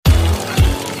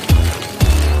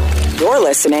You're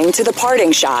listening to The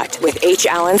Parting Shot with H.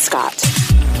 Alan Scott.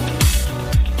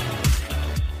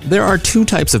 There are two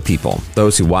types of people,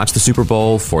 those who watch the Super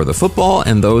Bowl for the football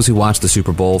and those who watch the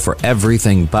Super Bowl for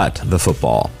everything but the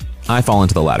football. I fall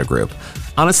into the latter group.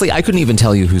 Honestly, I couldn't even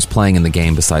tell you who's playing in the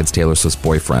game besides Taylor Swift's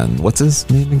boyfriend. What's his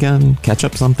name again?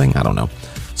 Ketchup something? I don't know.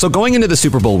 So going into the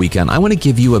Super Bowl weekend, I want to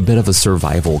give you a bit of a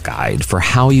survival guide for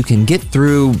how you can get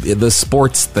through the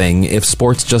sports thing if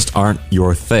sports just aren't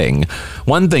your thing.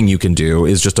 One thing you can do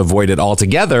is just avoid it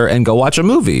altogether and go watch a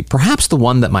movie, perhaps the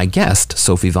one that my guest,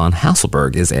 Sophie von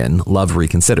Hasselberg, is in, Love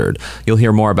Reconsidered. You'll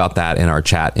hear more about that in our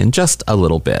chat in just a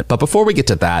little bit. But before we get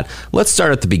to that, let's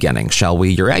start at the beginning, shall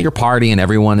we? You're at your party and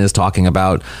everyone is talking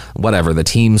about whatever, the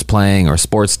team's playing or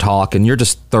sports talk, and you're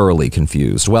just thoroughly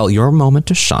confused. Well, your moment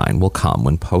to shine will come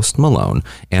when Post Malone,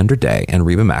 Andra Day, and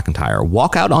Reba McEntire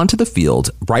walk out onto the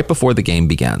field right before the game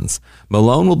begins.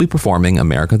 Malone will be performing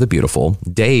America the Beautiful,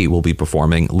 Day will be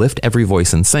performing Lift Every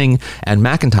Voice and Sing, and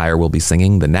McEntire will be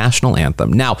singing the national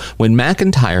anthem. Now, when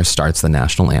McEntire starts the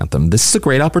national anthem, this is a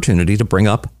great opportunity to bring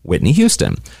up Whitney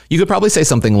Houston. You could probably say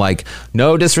something like,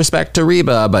 no disrespect to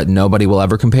Reba, but nobody will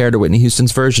ever compare to Whitney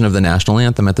Houston's version of the national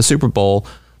anthem at the Super Bowl.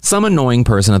 Some annoying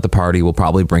person at the party will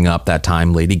probably bring up that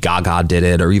time Lady Gaga did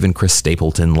it, or even Chris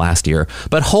Stapleton last year.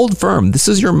 But hold firm, this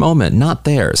is your moment, not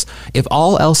theirs. If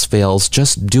all else fails,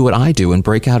 just do what I do and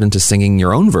break out into singing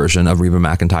your own version of Reba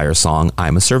McEntire's song,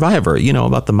 I'm a Survivor. You know,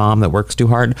 about the mom that works too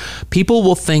hard. People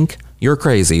will think you're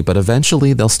crazy, but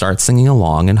eventually they'll start singing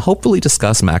along and hopefully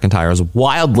discuss McEntire's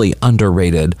wildly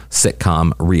underrated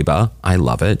sitcom, Reba. I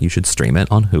love it. You should stream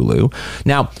it on Hulu.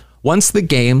 Now, once the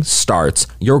game starts,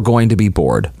 you're going to be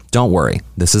bored. Don't worry,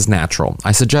 this is natural.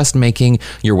 I suggest making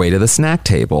your way to the snack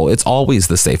table. It's always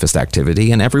the safest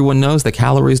activity, and everyone knows that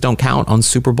calories don't count on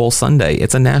Super Bowl Sunday.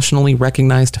 It's a nationally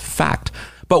recognized fact.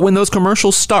 But when those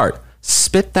commercials start,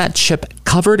 spit that chip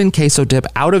covered in queso dip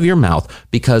out of your mouth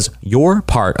because your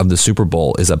part of the Super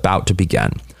Bowl is about to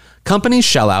begin. Companies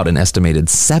shell out an estimated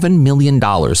 $7 million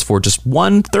for just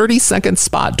one 30-second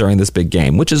spot during this big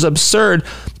game, which is absurd,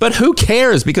 but who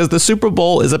cares because the Super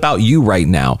Bowl is about you right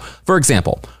now. For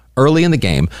example, early in the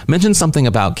game, mention something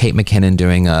about Kate McKinnon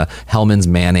doing a Hellmann's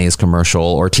mayonnaise commercial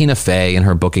or Tina Fey in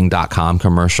her Booking.com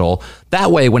commercial. That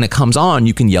way, when it comes on,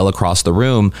 you can yell across the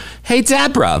room, hey,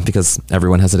 Deborah, because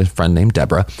everyone has a friend named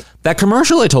Deborah. That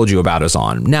commercial I told you about is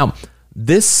on. Now,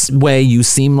 this way you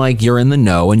seem like you're in the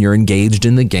know and you're engaged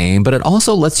in the game, but it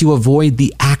also lets you avoid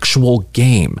the actual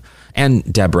game. And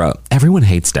Deborah, everyone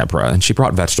hates Deborah, and she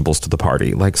brought vegetables to the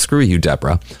party. Like, screw you,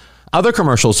 Deborah. Other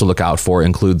commercials to look out for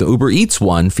include the Uber Eats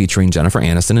one featuring Jennifer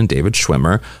Aniston and David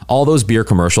Schwimmer, all those beer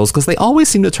commercials because they always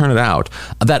seem to turn it out.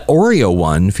 That Oreo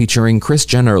one featuring Kris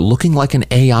Jenner looking like an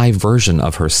AI version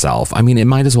of herself. I mean, it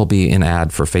might as well be an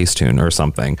ad for Facetune or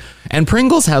something. And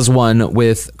Pringles has one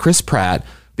with Chris Pratt,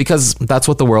 because that's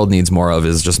what the world needs more of,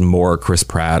 is just more Chris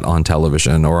Pratt on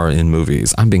television or in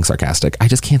movies. I'm being sarcastic. I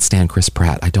just can't stand Chris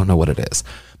Pratt. I don't know what it is.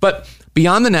 But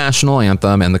beyond the national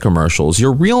anthem and the commercials,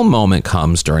 your real moment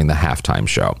comes during the halftime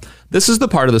show. This is the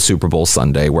part of the Super Bowl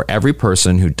Sunday where every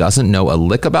person who doesn't know a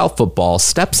lick about football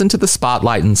steps into the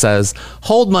spotlight and says,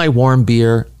 hold my warm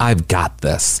beer, I've got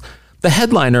this. The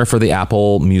headliner for the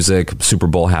Apple Music Super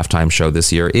Bowl halftime show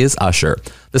this year is Usher.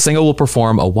 The singer will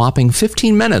perform a whopping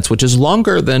 15 minutes, which is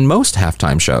longer than most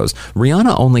halftime shows.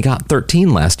 Rihanna only got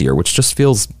 13 last year, which just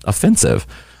feels offensive.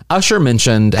 Usher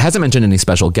hasn't mentioned any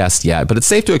special guests yet, but it's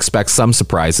safe to expect some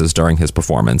surprises during his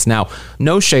performance. Now,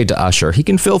 no shade to Usher. He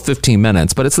can fill 15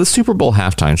 minutes, but it's the Super Bowl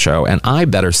halftime show, and I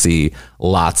better see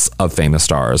lots of famous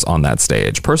stars on that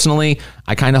stage. Personally,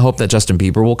 I kind of hope that Justin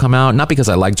Bieber will come out, not because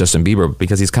I like Justin Bieber, but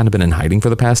because he's kind of been in hiding for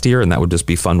the past year, and that would just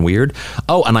be fun weird.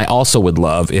 Oh, and I also would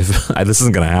love if, this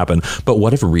isn't going to happen, but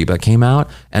what if Reba came out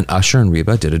and Usher and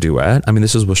Reba did a duet? I mean,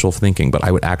 this is wishful thinking, but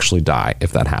I would actually die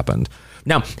if that happened.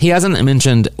 Now, he hasn't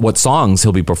mentioned what songs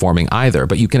he'll be performing either,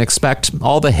 but you can expect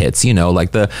all the hits, you know,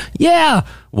 like the yeah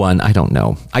one. I don't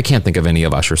know. I can't think of any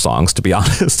of Usher's songs, to be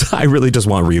honest. I really just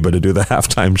want Reba to do the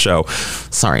halftime show.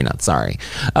 Sorry, not sorry.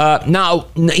 Now,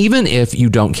 even if you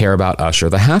don't care about Usher,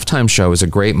 the halftime show is a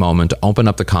great moment to open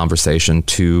up the conversation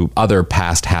to other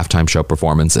past halftime show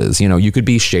performances. You know, you could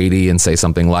be shady and say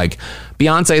something like,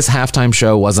 Beyonce's halftime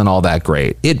show wasn't all that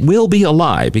great. It will be a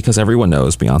lie because everyone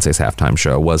knows Beyonce's halftime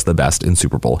show was the best in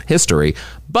Super Bowl history,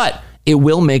 but it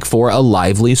will make for a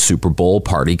lively Super Bowl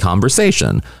party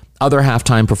conversation. Other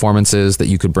halftime performances that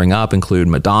you could bring up include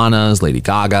Madonna's, Lady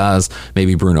Gaga's,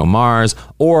 maybe Bruno Mars,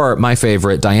 or my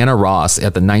favorite, Diana Ross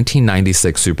at the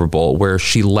 1996 Super Bowl, where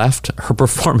she left her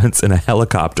performance in a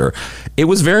helicopter. It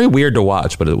was very weird to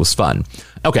watch, but it was fun.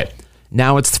 Okay,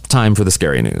 now it's time for the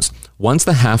scary news. Once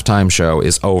the halftime show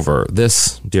is over,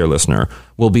 this, dear listener,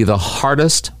 will be the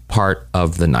hardest part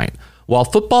of the night. While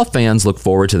football fans look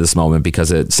forward to this moment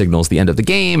because it signals the end of the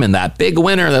game and that big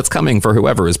winner that's coming for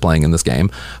whoever is playing in this game,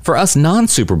 for us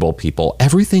non-Super Bowl people,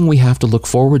 everything we have to look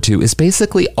forward to is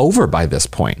basically over by this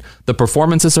point. The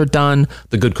performances are done,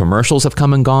 the good commercials have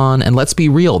come and gone, and let's be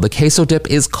real, the queso dip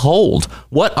is cold.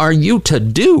 What are you to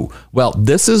do? Well,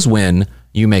 this is when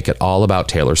you make it all about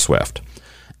Taylor Swift.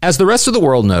 As the rest of the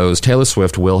world knows, Taylor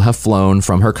Swift will have flown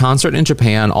from her concert in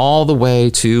Japan all the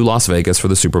way to Las Vegas for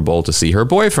the Super Bowl to see her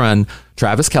boyfriend,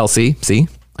 Travis Kelce, see,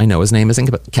 I know his name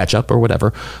isn't Ketchup or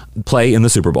whatever, play in the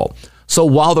Super Bowl. So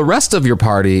while the rest of your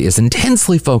party is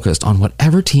intensely focused on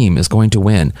whatever team is going to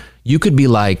win, you could be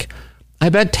like, I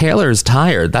bet Taylor's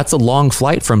tired. That's a long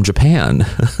flight from Japan.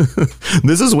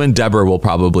 This is when Deborah will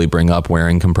probably bring up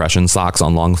wearing compression socks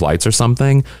on long flights or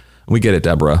something. We get it,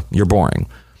 Deborah. You're boring.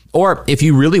 Or if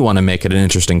you really want to make it an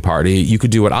interesting party, you could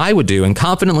do what I would do and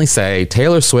confidently say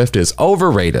Taylor Swift is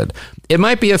overrated. It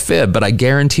might be a fib, but I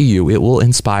guarantee you it will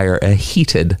inspire a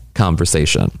heated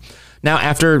conversation. Now,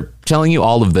 after telling you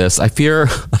all of this, I fear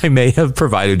I may have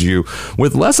provided you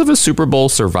with less of a Super Bowl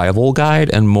survival guide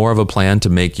and more of a plan to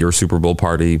make your Super Bowl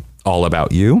party all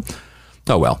about you.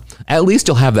 Oh, well, at least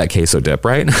you'll have that queso dip,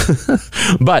 right?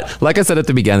 But like I said at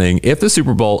the beginning, if the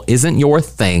Super Bowl isn't your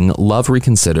thing, Love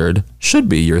Reconsidered should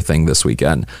be your thing this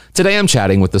weekend. Today, I'm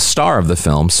chatting with the star of the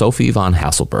film, Sophie von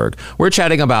Hasselberg. We're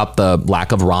chatting about the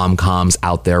lack of rom-coms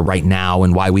out there right now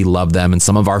and why we love them and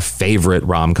some of our favorite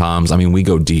rom-coms. I mean, we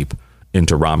go deep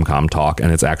into rom-com talk,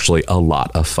 and it's actually a lot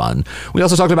of fun. We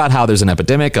also talked about how there's an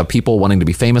epidemic of people wanting to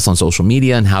be famous on social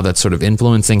media and how that's sort of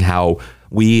influencing how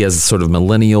we as sort of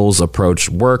millennials approach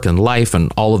work and life,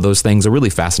 and all of those things, a really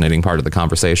fascinating part of the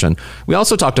conversation. We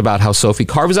also talked about how Sophie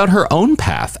carves out her own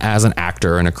path as an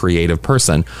actor and a creative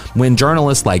person when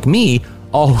journalists like me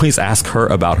always ask her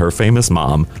about her famous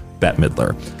mom, Bette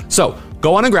Midler. So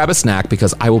go on and grab a snack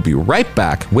because I will be right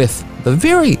back with the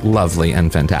very lovely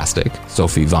and fantastic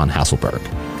Sophie von Hasselberg.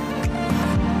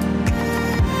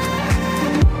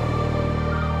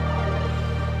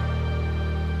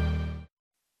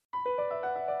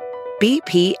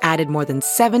 BP added more than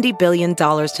 $70 billion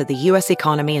to the U.S.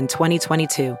 economy in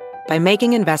 2022 by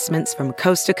making investments from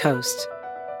coast to coast.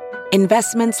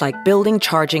 Investments like building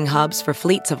charging hubs for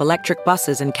fleets of electric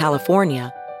buses in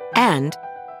California and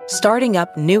starting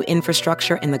up new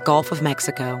infrastructure in the Gulf of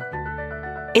Mexico.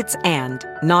 It's and,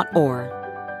 not or.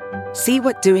 See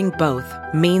what doing both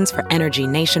means for energy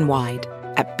nationwide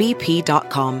at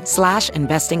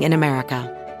bp.com/investing in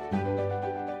America.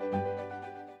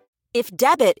 If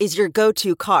debit is your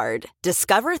go-to card,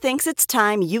 Discover thinks it's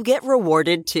time you get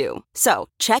rewarded too. So,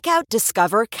 check out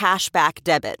Discover Cashback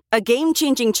Debit, a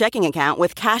game-changing checking account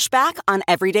with cash back on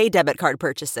everyday debit card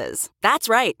purchases. That's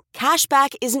right,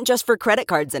 cashback isn't just for credit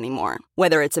cards anymore.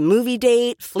 Whether it's a movie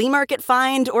date, flea market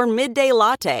find, or midday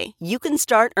latte, you can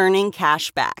start earning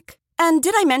cash back. And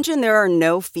did I mention there are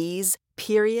no fees,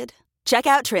 period? Check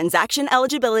out transaction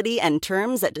eligibility and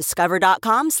terms at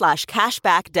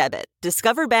discover.com/cashbackdebit.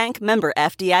 Discover Bank, member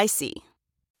FDIC.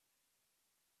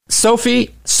 Sophie,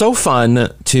 so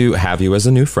fun to have you as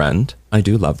a new friend. I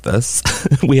do love this.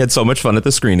 We had so much fun at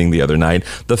the screening the other night.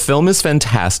 The film is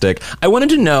fantastic. I wanted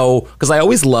to know, because I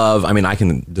always love, I mean, I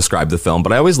can describe the film,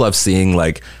 but I always love seeing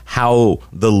like how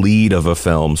the lead of a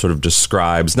film sort of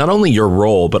describes not only your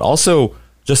role, but also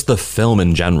just the film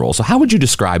in general. So how would you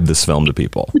describe this film to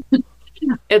people?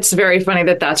 It's very funny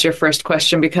that that's your first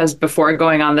question, because before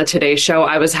going on the Today Show,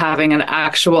 I was having an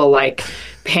actual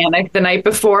panic the night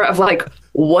before of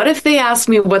what if they ask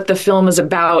me what the film is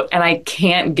about and I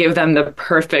can't give them the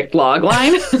perfect log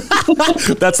line?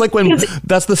 That's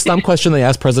that's the stump question they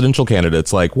ask presidential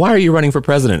candidates, why are you running for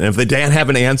president? And if they don't have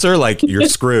an answer, you're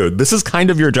screwed. This is kind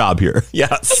of your job here.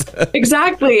 Yes.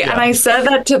 Exactly. Yeah. And I said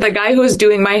that to the guy who was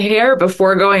doing my hair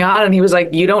before going on, and he was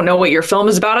like, you don't know what your film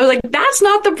is about? I was like, that's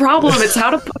not the problem. It's how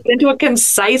to put it into a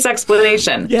concise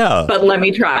explanation. Yeah. But let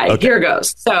me try. Okay. Here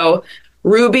goes. So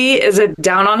Ruby is a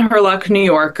down-on-her-luck New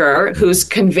Yorker who's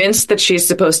convinced that she's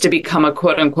supposed to become a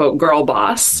quote-unquote girl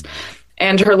boss.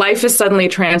 And her life is suddenly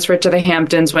transferred to the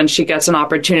Hamptons when she gets an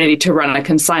opportunity to run a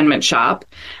consignment shop.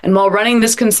 And while running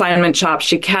this consignment shop,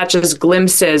 she catches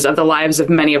glimpses of the lives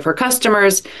of many of her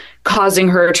customers, causing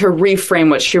her to reframe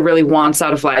what she really wants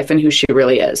out of life and who she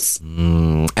really is.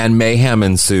 And mayhem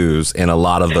ensues in a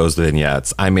lot of those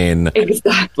vignettes. I mean,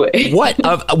 exactly. I'm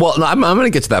going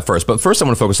to get to that first, but first I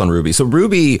want to focus on Ruby. So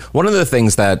Ruby, one of the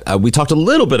things that we talked a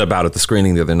little bit about at the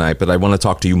screening the other night, but I want to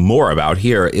talk to you more about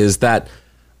here is that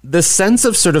the sense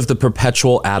of sort of the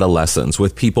perpetual adolescence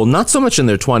with people, not so much in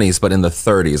their 20s, but in the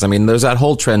 30s. I mean, there's that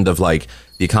whole trend of like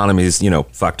the economy's,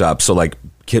 fucked up. So like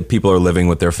people are living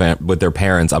with their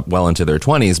parents up well into their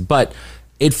 20s. But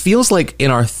it feels like in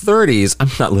our 30s,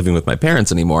 I'm not living with my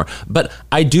parents anymore, but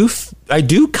I do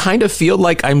kind of feel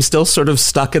like I'm still sort of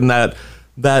stuck in that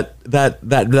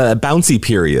bouncy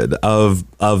period of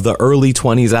the early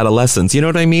 20s adolescence. You know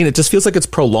what I mean? It just feels like it's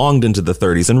prolonged into the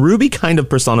 30s. And Ruby kind of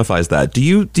personifies that. Do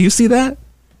you see that?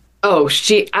 Oh,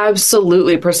 she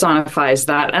absolutely personifies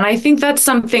that. And I think that's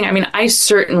something, I mean, I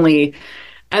certainly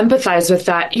empathize with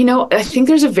that. I think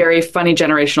there's a very funny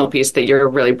generational piece that you're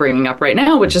really bringing up right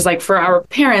now, which is like for our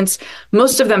parents,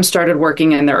 most of them started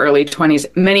working in their early 20s.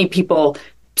 Many people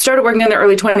started working in their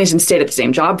early 20s and stayed at the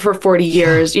same job for 40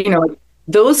 years.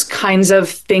 Those kinds of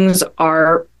things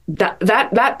are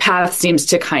that path seems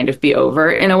to kind of be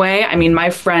over in a way. I mean,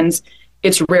 my friends,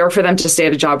 it's rare for them to stay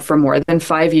at a job for more than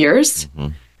 5 years.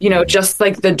 Mm-hmm. Just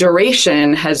like the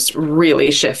duration has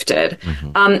really shifted.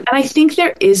 Mm-hmm. And I think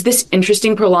there is this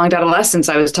interesting prolonged adolescence.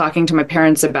 I was talking to my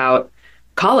parents about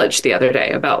college the other day,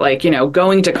 about like,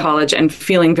 going to college and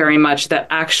feeling very much that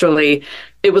actually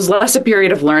it was less a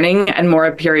period of learning and more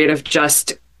a period of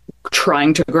just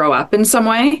trying to grow up in some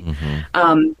way.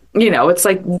 Mm-hmm. It's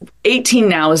like 18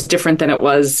 now is different than it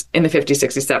was in the 50s,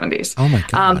 60s, 70s. Oh my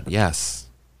God, yes.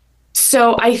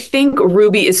 So I think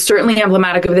Ruby is certainly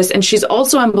emblematic of this. And she's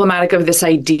also emblematic of this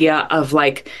idea of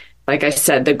like I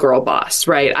said, the girl boss,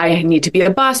 right? I need to be a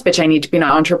boss bitch. I need to be an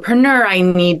entrepreneur. I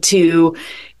need to,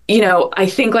 I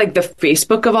think like the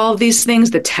Facebook of all of these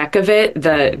things, the tech of it,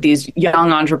 these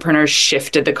young entrepreneurs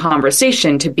shifted the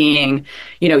conversation to being,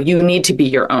 you need to be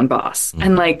your own boss. Mm-hmm.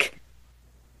 And like,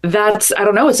 that's, I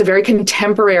don't know, it's a very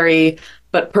contemporary,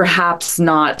 but perhaps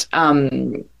not,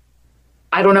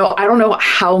 I don't know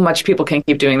how much people can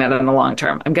keep doing that in the long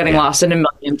term. I'm getting lost in a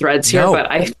million threads here,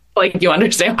 but I feel like you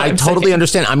understand what I'm totally saying.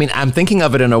 Understand. I mean, I'm thinking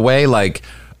of it in a way like,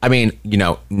 I mean,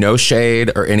 no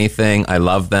shade or anything. I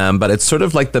love them, but it's sort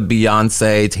of like the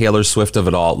Beyonce, Taylor Swift of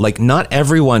it all. Like, not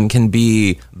everyone can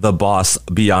be the boss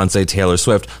Beyonce, Taylor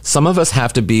Swift. Some of us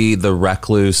have to be the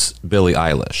recluse Billie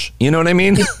Eilish. You know what I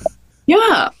mean?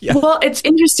 Yeah. Well, it's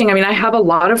interesting. I mean, I have a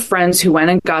lot of friends who went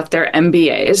and got their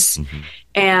MBAs. Mm-hmm.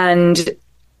 And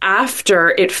after,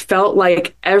 it felt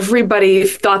like everybody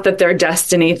thought that their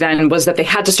destiny then was that they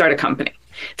had to start a company.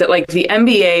 That like the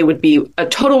MBA would be a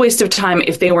total waste of time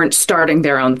if they weren't starting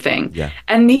their own thing. Yeah.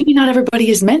 And maybe not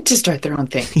everybody is meant to start their own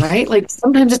thing, right? Like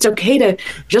sometimes it's okay to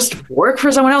just work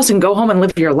for someone else and go home and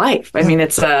live your life. I mean,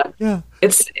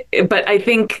 but I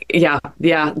think,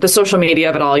 the social media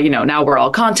of it all, now we're all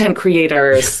content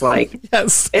creators. Like,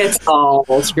 yes. It's all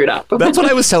screwed up. That's what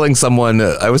I was telling someone.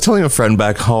 I was telling a friend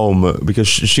back home because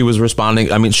she was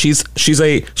responding. I mean, she's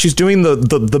doing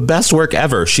the best work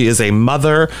ever. She is a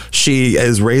mother. She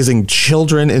is raising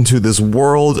children into this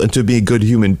world and to be good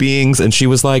human beings. And she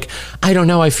was like, I don't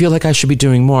know. I feel like I should be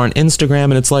doing more on Instagram.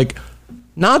 And it's like,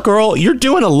 nah, girl, you're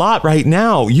doing a lot right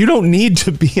now. You don't need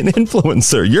to be an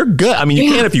influencer. You're good. I mean, you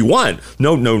can if you want.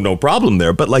 No problem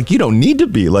there. But like, you don't need to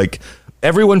be. Like,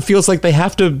 everyone feels like they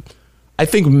have to, I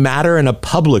think, matter in a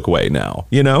public way now,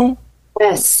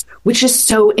 Yes, which is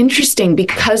so interesting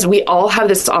because we all have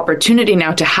this opportunity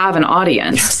now to have an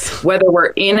audience, whether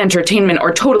we're in entertainment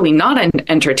or totally not in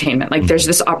entertainment. Like, there's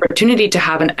this opportunity to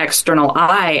have an external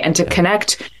eye and to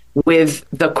connect with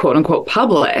the quote unquote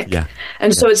public. Yeah.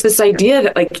 And so it's this idea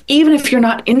that like, even if you're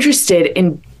not interested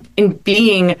in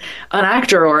being an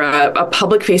actor or a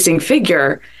public facing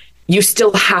figure, you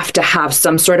still have to have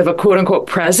some sort of a quote unquote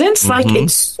presence. Like,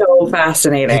 it's so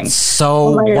fascinating. It's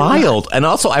so wild. And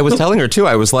also I was telling her too,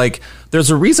 I was like, there's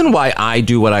a reason why I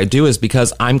do what I do is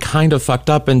because I'm kind of fucked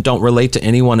up and don't relate to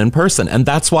anyone in person. And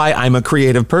that's why I'm a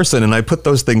creative person and I put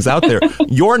those things out there.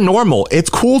 You're normal. It's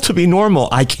cool to be normal.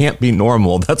 I can't be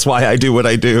normal. That's why I do what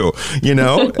I do.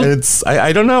 It's,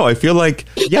 I don't know. I feel like,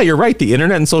 yeah, you're right. The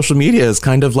internet and social media has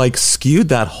kind of like skewed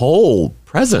that whole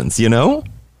presence, Yeah.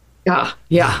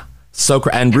 Yeah.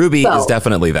 And Ruby is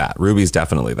definitely that. Ruby's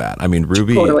definitely that. I mean,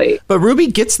 Ruby, totally. But Ruby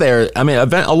gets there. I mean,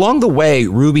 along the way,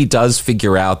 Ruby does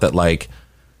figure out that like,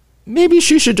 maybe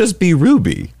she should just be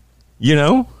Ruby,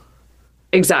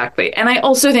 Exactly. And I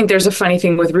also think there's a funny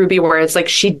thing with Ruby where it's like,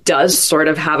 she does sort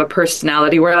of have a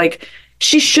personality where like,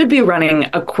 she should be running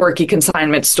a quirky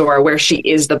consignment store where she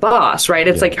is the boss, right?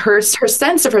 It's like her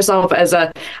sense of herself as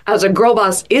a girl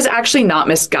boss is actually not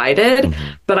misguided,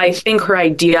 but I think her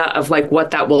idea of like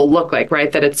what that will look like,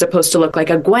 right? That it's supposed to look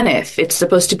like a Gwyneth, it's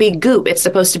supposed to be Goop, it's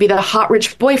supposed to be the hot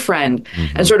rich boyfriend,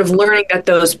 and sort of learning that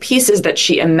those pieces that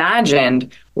she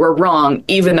imagined were wrong,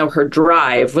 even though her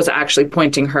drive was actually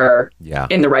pointing her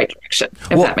in the right direction,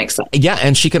 if that makes sense. Yeah,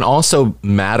 and she can also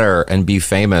matter and be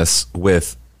famous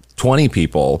with 20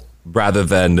 people rather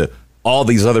than all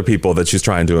these other people that she's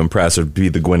trying to impress or be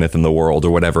the Gwyneth in the world or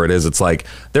whatever it is. It's like,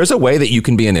 there's a way that you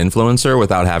can be an influencer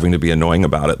without having to be annoying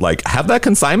about it. Like, have that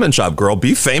consignment shop, girl.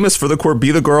 Be famous for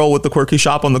be the girl with the quirky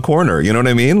shop on the corner. You know what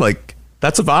I mean? Like,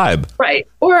 that's a vibe. Right.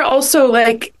 Or also,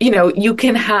 like, you know, you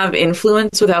can have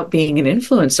influence without being an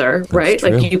influencer, that's right? True.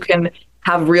 Like, you can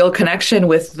have real connection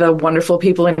with the wonderful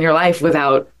people in your life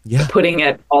without putting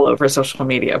it all over social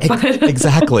media.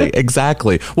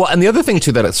 Exactly. Well, and the other thing,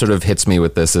 too, that it sort of hits me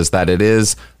with this is that it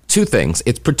is two things.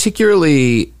 It's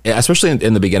particularly, especially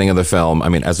in the beginning of the film, I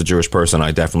mean, as a Jewish person,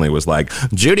 I definitely was like,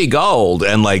 Judy Gold,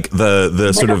 and like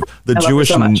the sort of the Jewish,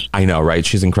 so I know, right?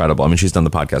 She's incredible. I mean, she's done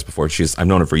the podcast before. I've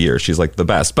known her for years. She's like the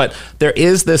best. But there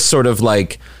is this sort of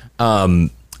like,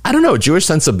 I don't know, Jewish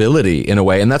sensibility in a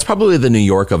way. And that's probably the New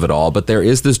York of it all. But there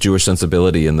is this Jewish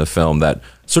sensibility in the film that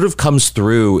sort of comes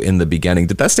through in the beginning.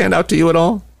 Did that stand out to you at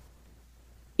all?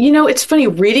 You know, it's funny,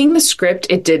 reading the script,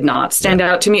 it did not stand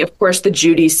out to me. Of course, the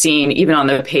Judy scene, even on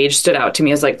the page, stood out to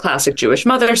me as like classic Jewish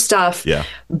mother stuff. Yeah.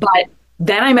 But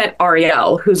then I met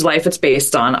Ariel, whose life it's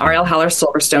based on. Ariel Haller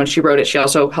Silverstone. She wrote it. She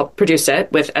also helped produce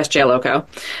it with SJ Loco.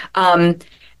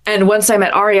 And once I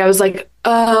met Ari, I was like,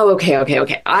 oh,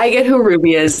 okay. I get who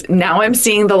Ruby is. Now I'm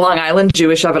seeing the Long Island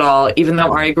Jewish of it all. Even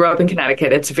though Ari grew up in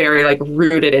Connecticut, it's very like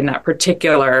rooted in that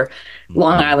particular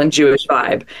Long Island Jewish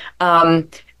vibe.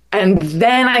 And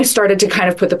then I started to kind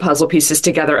of put the puzzle pieces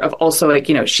together of also like,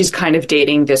 you know, she's kind of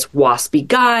dating this waspy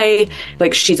guy,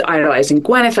 like she's idolizing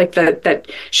Gwyneth, like that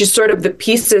she's sort of the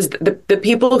pieces, the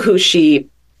people who she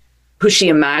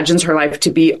imagines her life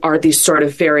to be are these sort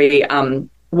of very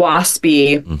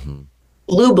waspy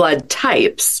blue blood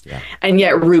types. Yeah. And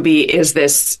yet Ruby is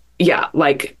this,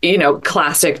 like, you know,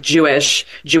 classic Jewish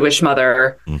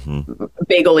mother,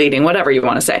 bagel eating, whatever you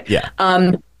want to say. Yeah.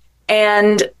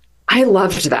 And I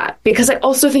loved that because I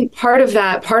also think part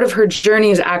of her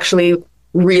journey is actually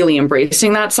really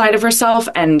embracing that side of herself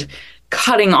and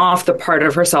cutting off the part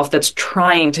of herself that's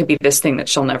trying to be this thing that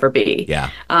she'll never be. Yeah.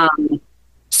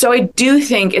 So I do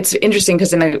think it's interesting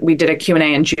because we did a Q&A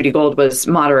and Judy Gold was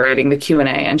moderating the Q&A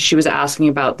and she was asking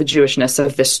about the Jewishness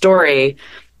of this story.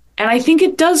 And I think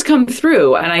it does come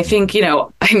through. And I think, you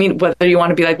know, I mean, whether you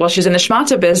want to be like, well, she's in the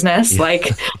schmata business, like,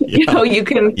 you know, you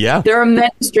can, there are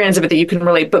many strands of it that you can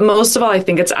relate. But most of all, I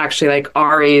think it's actually like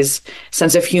Ari's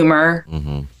sense of humor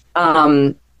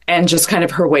and just kind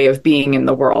of her way of being in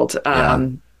the world.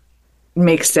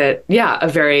 Makes it, a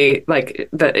very, like,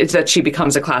 that she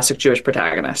becomes a classic Jewish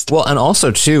protagonist. Well, and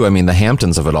also, too, I mean, the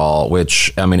Hamptons of it all,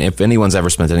 which, I mean, if anyone's ever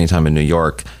spent any time in New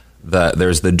York,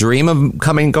 there's the dream of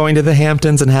going to the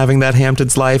Hamptons and having that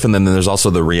Hamptons life, and then there's also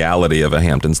the reality of a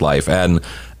Hamptons life. And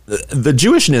the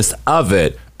Jewishness of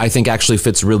it, I think, actually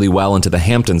fits really well into the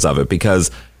Hamptons of it,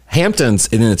 because Hamptons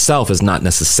in itself is not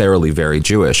necessarily very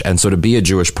Jewish. And so to be a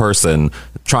Jewish person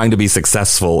trying to be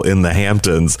successful in the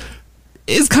Hamptons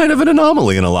is kind of an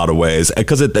anomaly in a lot of ways,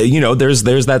 because there's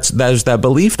that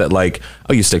belief that like,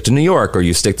 oh, you stick to New York or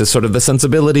you stick to sort of the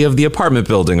sensibility of the apartment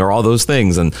building or all those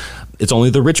things, and it's only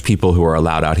the rich people who are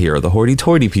allowed out here, or the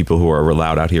hoity-toity people who are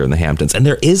allowed out here in the Hamptons, and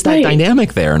there is that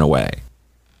dynamic there in a way.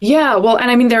 Yeah, well,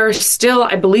 and I mean, there are still,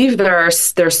 I believe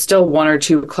there's still one or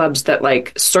two clubs that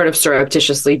like sort of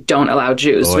surreptitiously don't allow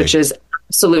Jews, which is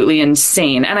absolutely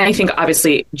insane. And I think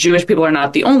obviously Jewish people are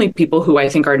not the only people who I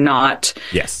think are not,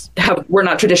 we're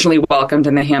not traditionally welcomed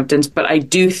in the Hamptons, but I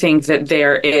do think that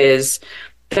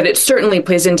that it certainly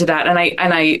plays into that. And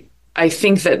I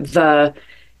think that the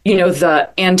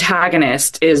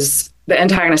antagonist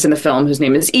in the film, whose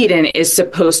name is Eden, is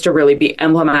supposed to really be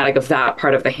emblematic of that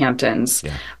part of the Hamptons.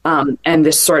 Yeah. And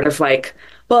this sort of like,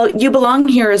 well, you belong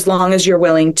here as long as you're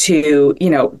willing to,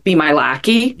 be my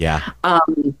lackey. Yeah.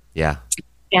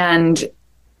 And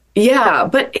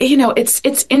but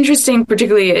it's interesting,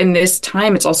 particularly in this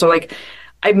time. It's also like,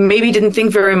 I maybe didn't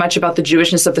think very much about the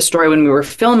Jewishness of the story when we were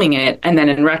filming it. And then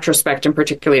in retrospect, and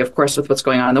particularly, of course, with what's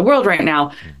going on in the world right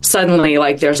now, suddenly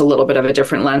like there's a little bit of a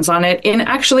different lens on it, in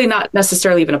actually not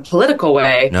necessarily even a political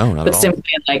way, but simply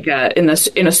in like in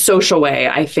a social way.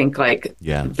 I think like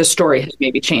the story has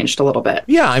maybe changed a little bit.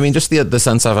 Yeah. I mean, just the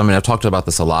sense of, I mean, I've talked about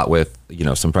this a lot with,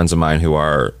 some friends of mine who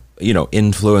are,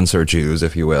 influencer Jews,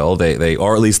 if you will. They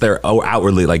or at least they're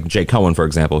outwardly, like Jay Cohen, for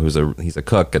example, he's a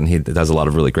cook and he does a lot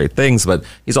of really great things, but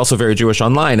he's also very Jewish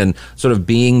online, and sort of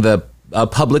being the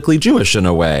publicly Jewish in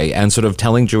a way, and sort of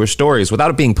telling Jewish stories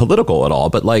without it being political at all,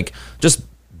 but like just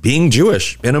being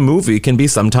Jewish in a movie can be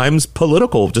sometimes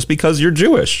political just because you're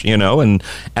Jewish, you know, and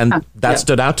that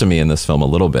stood out to me in this film a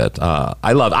little bit.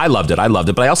 I loved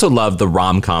it, but I also loved the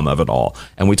rom-com of it all.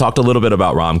 And we talked a little bit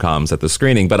about rom-coms at the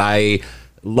screening, but I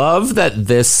love that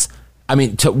this. I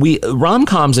mean,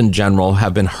 rom-coms in general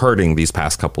have been hurting these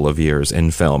past couple of years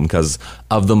in film because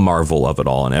of the Marvel of it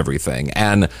all and everything.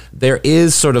 And there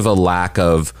is sort of a lack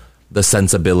of the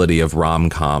sensibility of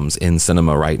rom-coms in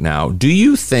cinema right now. Do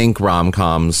you think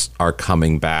rom-coms are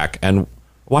coming back? And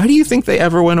why do you think they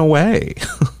ever went away?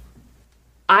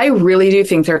 I really do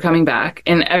think they're coming back.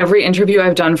 In every interview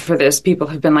I've done for this, people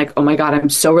have been like, oh my God, I'm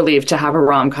so relieved to have a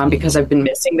rom-com because I've been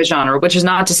missing the genre, which is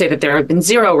not to say that there have been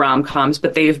zero rom-coms,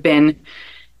 but they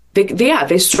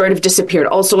sort of disappeared.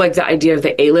 Also, like the idea of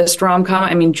the A-list rom-com.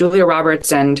 I mean, Julia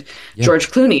Roberts and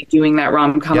George Clooney doing that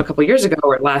rom-com a couple years ago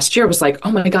or last year was like,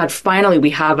 oh my God, finally we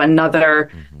have another,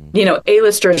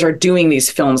 A-listers are doing these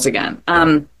films again.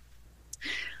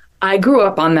 I grew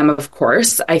up on them, of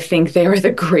course. I think they are the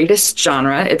greatest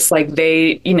genre. It's like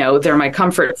they're my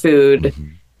comfort food.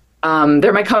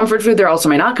 They're my comfort food. They're also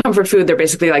my not comfort food. They're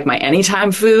basically like my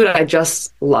anytime food. I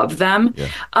just love them. Yeah.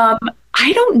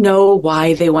 I don't know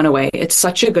why they went away. It's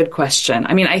such a good question.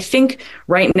 I mean, I think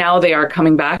right now they are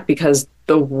coming back because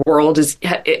the world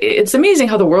it's amazing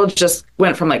how the world just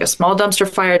went from like a small dumpster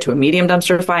fire to a medium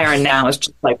dumpster fire. And now it's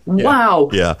just like, wow.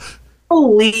 Yeah.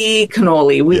 Holy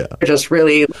cannoli, we are just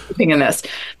really living in this.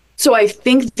 So I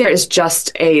think there is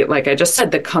just like I just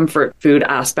said, the comfort food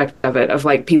aspect of it, of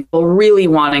like people really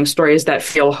wanting stories that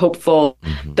feel hopeful,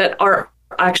 that are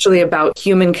actually about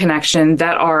human connection,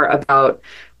 that are about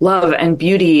love and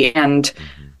beauty and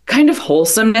kind of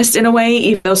wholesomeness in a way,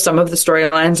 even though some of the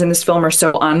storylines in this film are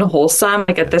so unwholesome.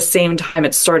 Like at the same time,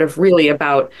 it's sort of really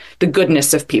about the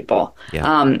goodness of people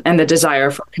and the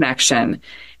desire for connection.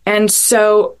 And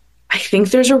so I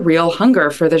think there's a real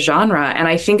hunger for the genre. And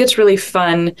I think it's really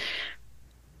fun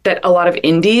that a lot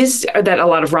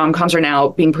of rom-coms are now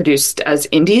being produced as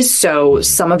indies. So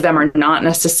some of them are not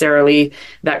necessarily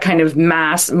that kind of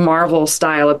mass Marvel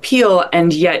style appeal.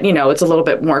 And yet, it's a little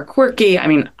bit more quirky. I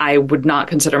mean, I would not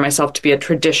consider myself to be a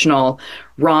traditional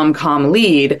rom-com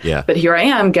lead, but here I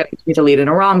am getting to be the lead in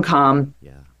a rom-com.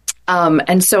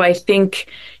 And so I think,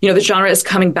 the genre is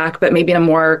coming back, but maybe in a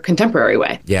more contemporary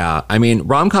way. Yeah. I mean,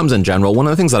 rom-coms in general, one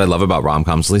of the things that I love about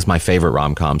rom-coms, at least my favorite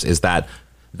rom-coms, is that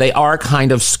they are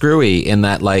kind of screwy in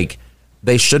that, like,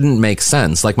 they shouldn't make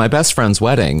sense. Like, My Best Friend's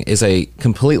Wedding is a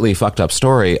completely fucked up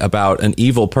story about an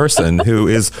evil person who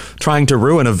is trying to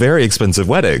ruin a very expensive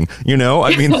wedding.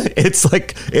 I mean, it's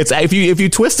like, if you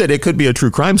twist it, it could be a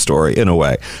true crime story in a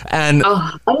way. And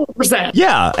 100%.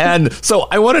 Yeah. And so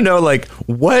I want to know, like,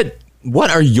 what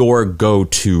are your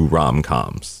go-to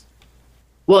rom-coms?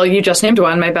 Well, you just named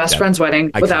one, My Best Friend's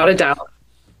Wedding, without a doubt.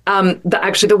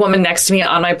 The woman next to me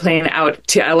on my plane out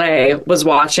to LA was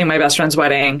watching My Best Friend's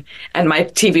Wedding, and my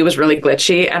TV was really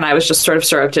glitchy, and I was just sort of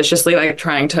surreptitiously like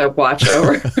trying to watch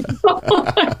over.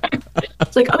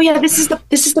 It's like, oh yeah, this is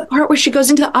the part where she goes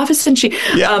into the office and she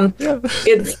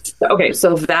it's okay.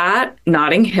 So that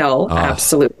Notting Hill,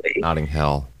 absolutely Notting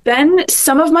Hill. Then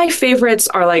some of my favorites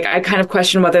are like, I kind of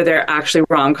question whether they're actually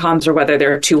rom-coms or whether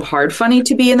they're too hard funny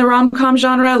to be in the rom-com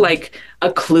genre, like a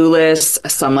Clueless,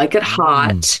 Some Like It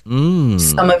Hot.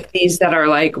 Some of these that are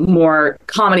like more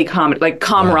comedy, like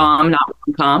com-rom, not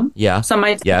rom-com. Yeah. Some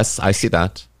might. Yes, I see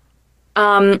that.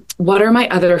 What are my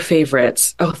other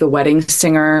favorites? Oh, The Wedding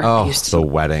Singer. Oh, The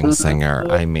Wedding Singer.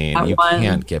 I mean, you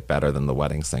can't get better than The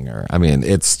Wedding Singer. I mean,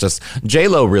 it's just,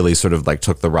 J-Lo really sort of like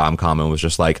took the rom-com and was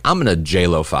just like, I'm going to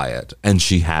J-Lo-fy it. And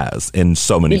she has in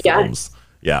so many films.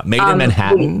 Yeah. Made in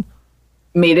Manhattan.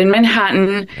 Made in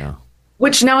Manhattan. Yeah.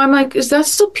 Which now I'm like, is that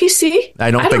still PC?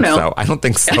 I don't think so. I don't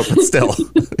think so, but still.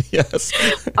 Yes.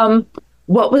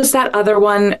 What was that other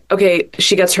one? Okay,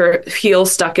 she gets her heel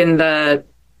stuck in the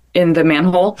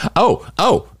manhole.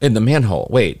 Oh, in the manhole.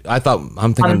 Wait,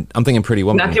 I'm thinking Pretty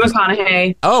Woman. Matthew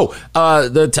McConaughey. Oh,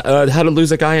 How to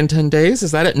Lose a Guy in 10 Days.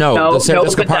 Is that it? No, the Sarah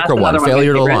Jessica Parker one.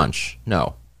 Failure to Launch.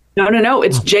 No.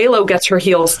 It's J-Lo gets her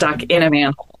heel stuck in a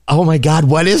manhole. Oh my God,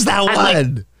 what is that one?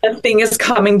 Like, the thing is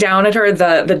coming down at her,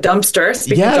 the dumpster.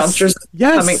 Speaking of dumpsters,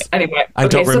 coming. Anyway, I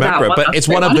don't remember it, but it's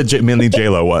one of the many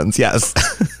J-Lo ones. Yes.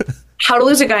 How to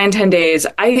Lose a Guy in 10 Days.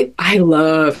 I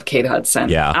love Kate Hudson.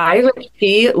 Yeah.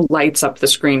 She lights up the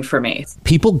screen for me.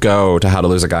 People go to How to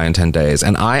Lose a Guy in 10 Days,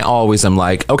 and I always am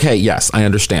like, okay, yes, I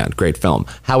understand. Great film.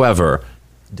 However,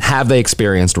 have they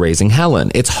experienced Raising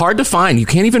Helen? It's hard to find. You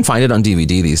can't even find it on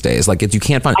DVD these days. Like, you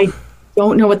can't find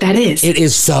don't know what that is. It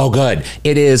is so good.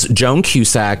 It is Joan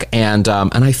Cusack, and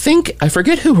I think, I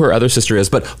forget who her other sister is,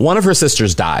 but one of her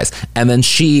sisters dies, and then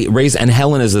and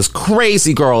Helen is this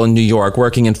crazy girl in New York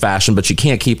working in fashion, but she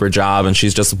can't keep her job, and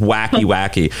she's just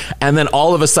wacky, and then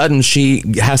all of a sudden she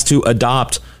has to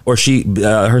adopt, or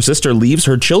her sister leaves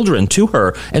her children to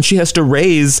her, and she has to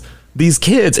raise these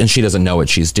kids, and she doesn't know what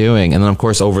she's doing. And then, of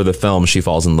course, over the film, she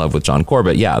falls in love with John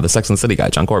Corbett. Yeah, the Sex and the City guy,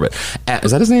 John Corbett.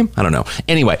 Is that his name? I don't know.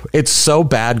 Anyway, it's so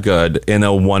bad good in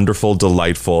a wonderful,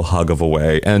 delightful hug of a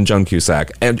way. And Joan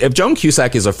Cusack. And if Joan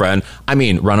Cusack is a friend, I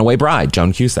mean, Runaway Bride,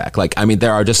 Joan Cusack. Like, I mean,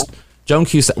 there are just Joan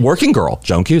Cusack, Working Girl,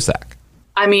 Joan Cusack.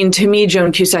 I mean, to me,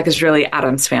 Joan Cusack is really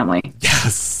Addams Family.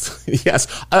 Yes.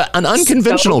 An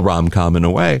unconventional rom-com in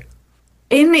a way.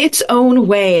 In its own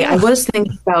way. Yeah. I was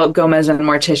thinking about Gomez and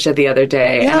Morticia the other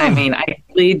day. Yeah. And I mean, I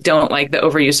really don't like the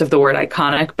overuse of the word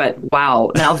iconic, but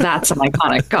wow, now that's an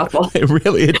iconic couple.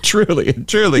 It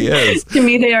truly is. To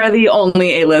me, they are the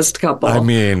only A-list couple. I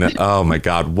mean, oh my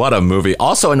God, what a movie.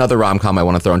 Also, another rom-com I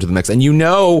want to throw into the mix. And you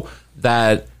know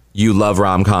that you love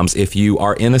rom-coms if you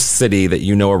are in a city that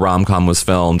you know a rom-com was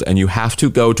filmed, and you have to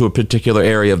go to a particular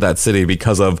area of that city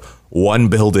because of one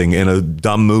building in a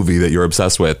dumb movie that you're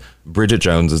obsessed with. Bridget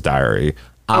Jones's Diary.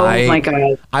 Oh my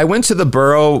God. I went to the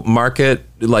Borough Market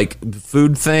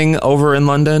food thing over in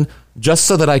London just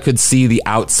so that I could see the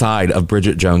outside of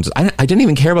Bridget Jones. I didn't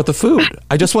even care about the food.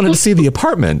 I just wanted to see the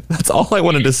apartment. That's all I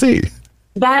wanted to see.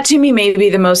 That to me may be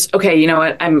the most, okay, you know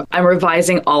what? I'm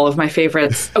revising all of my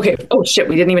favorites. Okay. Oh shit.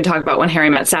 We didn't even talk about When Harry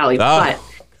Met Sally, but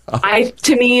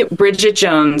to me, Bridget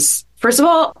Jones, first of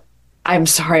all, I'm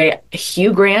sorry,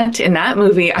 Hugh Grant in that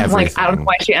movie. I'm like, I don't know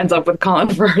why she ends up with Colin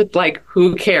Firth. Like,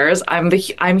 who cares? I'm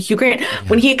Hugh Grant. Yeah.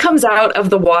 When he comes out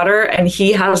of the water and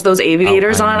he has those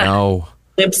aviators on,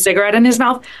 limp cigarette in his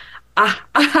mouth.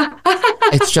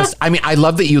 It's just, I mean, I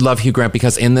love that you love Hugh Grant,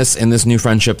 because in this new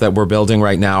friendship that we're building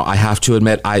right now, I have to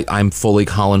admit, I'm fully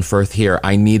Colin Firth here.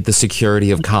 I need the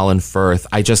security of Colin Firth.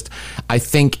 I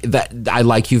think that I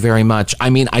like you very much. I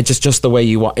mean, just the way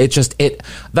you are.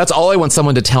 That's all I want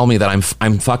someone to tell me, that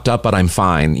I'm fucked up, but I'm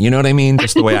fine. You know what I mean?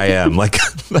 Just the way I am. Like,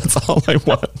 that's all I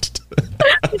want.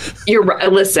 You're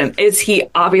right. Listen, is he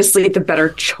obviously the better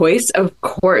choice? Of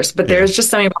course. But there's just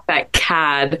something about that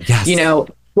cad,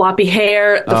 floppy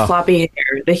hair, floppy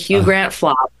hair, the Hugh Grant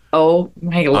flop. Oh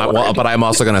my Lord. But I'm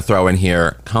also going to throw in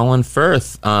here, Colin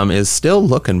Firth is still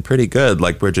looking pretty good,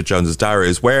 like Bridget Jones's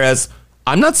Diaries. Whereas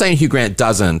I'm not saying Hugh Grant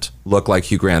doesn't look like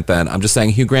Hugh Grant then. I'm just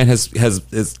saying Hugh Grant has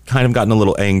kind of gotten a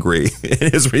little angry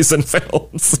in his recent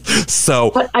films.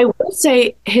 But I will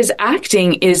say his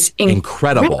acting is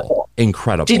incredible.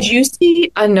 Incredible. Did you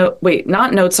see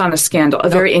not Notes on a Scandal,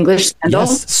 Very English Scandal?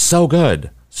 Yes, so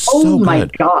good. Oh my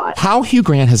God. How Hugh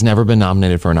Grant has never been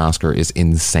nominated for an Oscar is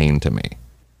insane to me.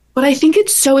 But I think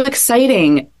it's so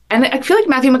exciting. And I feel like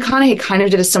Matthew McConaughey kind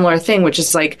of did a similar thing, which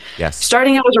is like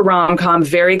starting out as a rom-com,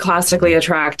 very classically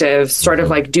attractive, sort of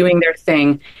like doing their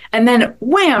thing. And then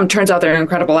wham, turns out they're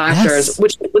incredible actors,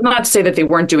 which would not say that they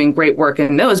weren't doing great work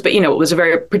in those, but it was a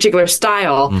very particular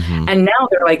style. And now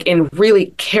they're like in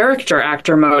really character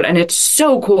actor mode. And it's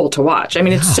so cool to watch. I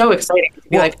mean, it's so exciting to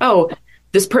be like, oh,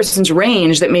 this person's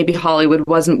range that maybe Hollywood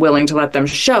wasn't willing to let them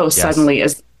show suddenly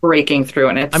is breaking through.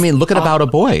 And it's look at About a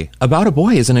Boy. About a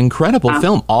Boy is an incredible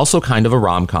film. Also kind of a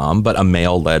rom-com, but a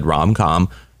male-led rom-com.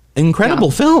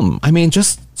 Incredible film. I mean,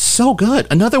 just so good.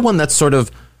 Another one that's sort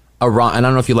of and I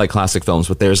don't know if you like classic films,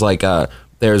 but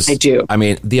I do. I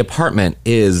mean, The Apartment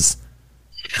is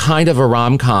kind of a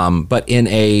rom-com, but in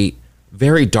a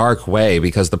very dark way,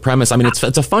 because the premise, I mean, it's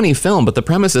a funny film, but the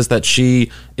premise is that she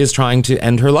is trying to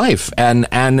end her life, and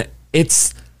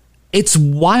it's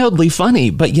wildly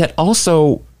funny, but yet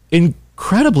also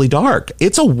incredibly dark.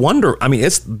 It's a wonder. I mean,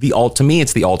 to me,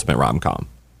 it's the ultimate rom-com.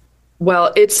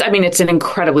 Well, it's an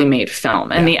incredibly made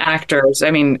film, and the actors,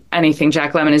 anything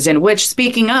Jack Lemmon is in, which,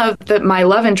 speaking of, my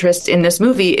love interest in this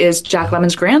movie is Jack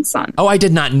Lemmon's grandson. Oh, I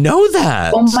did not know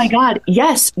that. Oh my God.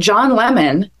 Yes. John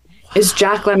Lemmon is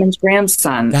Jack Lemmon's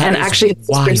grandson. That and actually his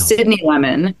sister Sydney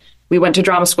Lemmon, we went to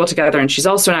drama school together, and she's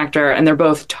also an actor, and they're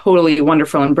both totally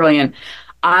wonderful and brilliant.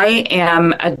 I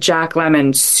am a Jack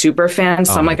Lemmon super fan.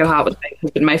 Some Like It Hot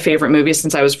has been my favorite movie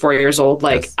since I was 4 years old.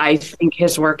 I think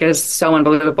his work is so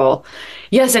unbelievable.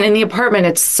 Yes, and in The Apartment,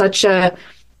 it's such a,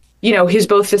 he's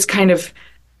both this kind of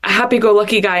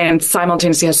happy-go-lucky guy and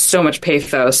simultaneously has so much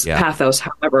pathos,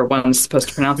 however one's supposed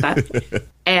to pronounce that.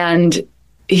 And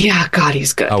yeah, God,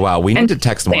 he's good. Oh, wow. We need to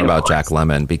text more about Jack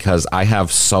Lemmon, because I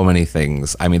have so many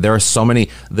things. I mean, there are so many.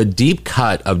 The deep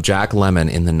cut of Jack Lemmon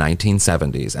in the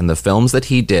 1970s and the films that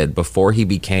he did before he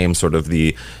became sort of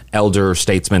the elder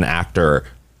statesman actor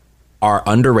are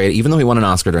underrated, even though he won an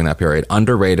Oscar during that period,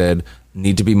 underrated,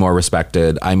 need to be more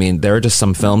respected. I mean, there are just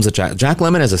some films that Jack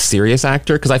Lemmon is a serious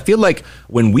actor, because I feel like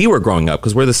when we were growing up,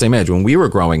 because we're the same age, when we were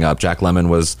growing up, Jack Lemmon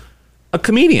was a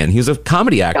comedian. He was a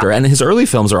comedy actor, and his early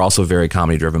films are also very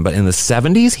comedy driven. But in the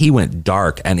 70s, he went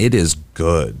dark, and it is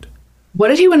good. What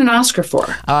did he win an Oscar for?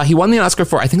 He won the Oscar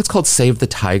for, I think it's called Save the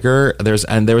Tiger. There was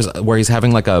where he's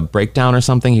having like a breakdown or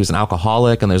something. He was an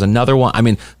alcoholic, and there's another one. I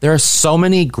mean, there are so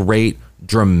many great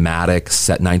dramatic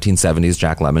 1970s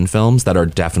Jack Lemmon films that are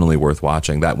definitely worth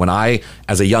watching. That when I,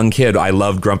 as a young kid, I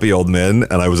loved Grumpy Old Men,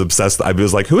 and I was obsessed. I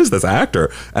was like, who is this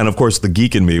actor? And of course, the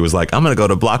geek in me was like, I'm going to go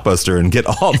to Blockbuster and get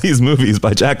all these movies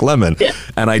by Jack Lemmon. Yeah.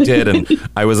 And I did. And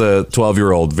I was a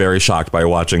 12-year-old, very shocked by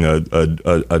watching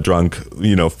a drunk,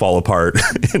 fall apart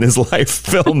in his life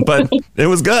film, but it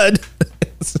was good.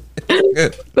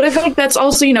 But I feel like that's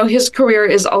also, his career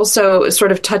is also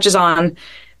sort of touches on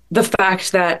the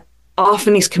fact that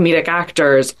often these comedic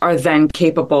actors are then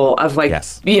capable of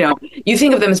you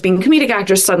think of them as being comedic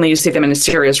actors. Suddenly you see them in a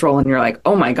serious role and you're like,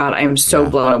 oh my God, I am so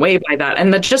blown away by that.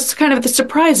 And just kind of the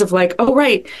surprise of like, oh,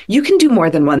 right, you can do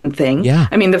more than one thing. Yeah.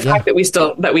 I mean, the fact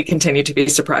that we continue to be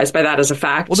surprised by that as a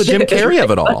fact. Well, the Jim Carrey of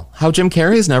it all, how Jim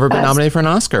Carrey has never been nominated for an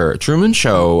Oscar. Truman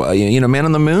Show, Man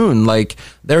on the Moon. Like,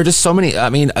 there are just so many. I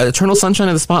mean, Eternal Sunshine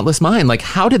of the Spotless Mind. Like,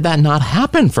 how did that not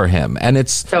happen for him? And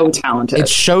it's so talented. It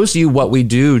shows you what we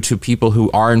do to people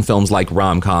who are in films like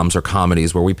rom-coms or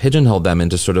comedies, where we pigeonhole them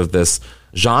into sort of this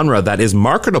genre that is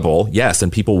marketable, yes,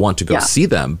 and people want to go see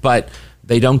them, but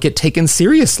they don't get taken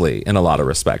seriously in a lot of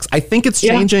respects. I think it's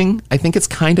changing. I think it's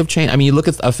kind of changed. I mean, you look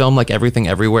at a film like Everything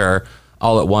Everywhere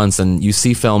All at Once, and you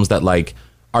see films that like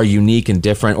are unique and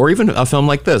different, or even a film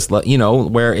like this,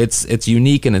 where it's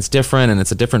unique and it's different and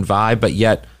it's a different vibe, but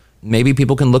yet maybe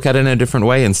people can look at it in a different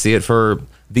way and see it for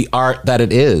the art that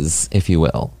it is, if you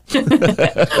will. Well,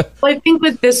 I think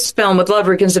with this film, with Love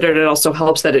Reconsidered, it also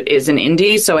helps that it is an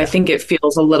indie. So I think it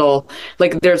feels a little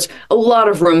like there's a lot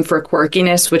of room for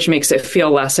quirkiness, which makes it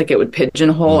feel less like it would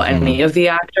pigeonhole any of the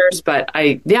actors. But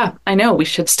I know we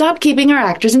should stop keeping our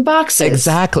actors in boxes.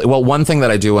 Exactly. Well, one thing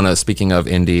that I do want to, speaking of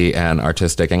indie and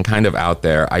artistic and kind of out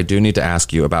there, I do need to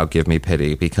ask you about Give Me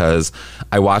Pity, because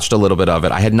I watched a little bit of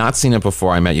it. I had not seen it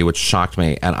before I met you, which shocked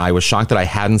me. And I was shocked that I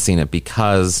hadn't seen it,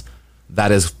 because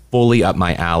that is fully up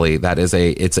my alley. That is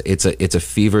it's a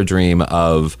fever dream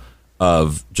of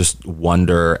just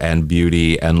wonder and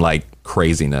beauty and like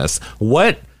craziness.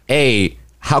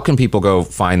 How can people go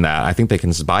find that? I think they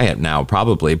can just buy it now,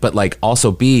 probably. But like,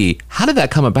 also B, how did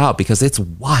that come about? Because it's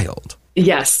wild.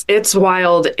 Yes, it's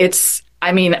wild.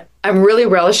 I'm really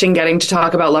relishing getting to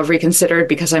talk about Love Reconsidered,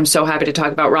 because I'm so happy to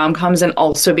talk about rom-coms, and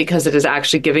also because it is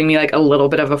actually giving me like a little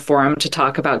bit of a forum to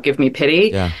talk about Give Me Pity.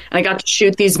 Yeah. And I got to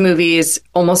shoot these movies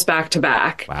almost back to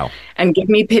back. Wow. And Give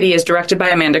Me Pity is directed by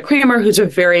Amanda Kramer, who's a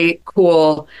very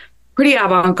cool, pretty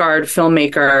avant-garde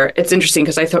filmmaker. It's interesting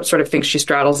because I sort of think she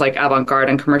straddles like avant-garde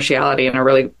and commerciality in a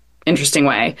really interesting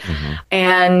way. Mm-hmm.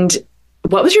 And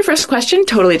what was your first question?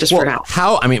 Totally just forgot.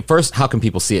 First, how can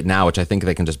people see it now, which I think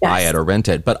they can just buy it or rent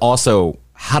it, but also,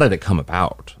 how did it come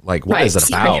about? Like, what is it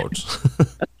about?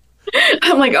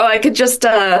 I'm like, I could just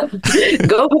go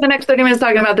for the next 30 minutes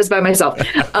talking about this by myself.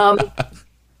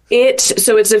 It's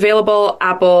available,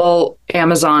 Apple,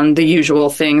 Amazon, the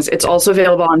usual things. It's also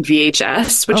available on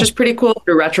VHS, which is pretty cool,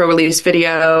 through Retro Release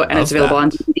Video, and it's available on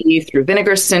DVD through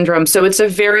Vinegar Syndrome. So it's a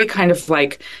very kind of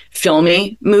like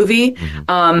filmy movie.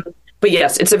 Mm-hmm. But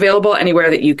yes, it's available anywhere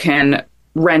that you can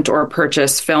rent or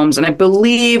purchase films. And I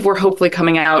believe we're hopefully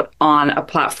coming out on a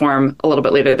platform a little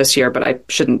bit later this year, but I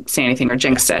shouldn't say anything or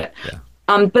jinx it. Yeah.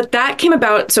 But that came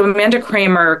about. So Amanda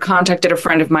Kramer contacted a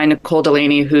friend of mine, Nicole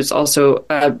Delaney, who's also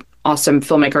an awesome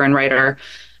filmmaker and writer,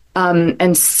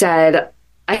 and said,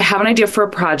 I have an idea for a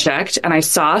project, and I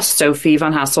saw Sophie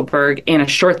von Hasselberg in a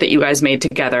short that you guys made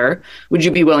together. Would you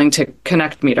be willing to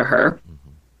connect me to her?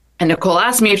 And Nicole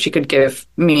asked me if she could give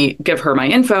her my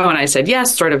info. And I said,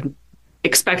 yes, sort of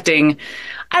expecting,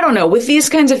 I don't know, with these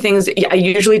kinds of things, I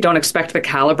usually don't expect the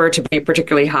caliber to be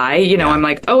particularly high. I'm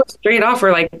like, straight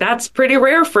offer, like that's pretty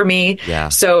rare for me. Yeah.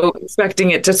 So expecting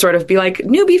it to sort of be like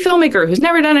newbie filmmaker who's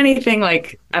never done anything,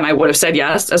 and I would have said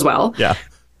yes as well. Yeah.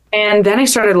 And then I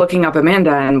started looking up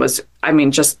Amanda and was,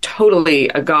 just totally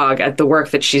agog at the work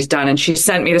that she's done. And she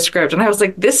sent me the script and I was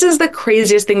like, this is the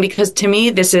craziest thing, because to me,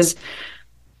 this is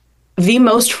the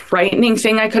most frightening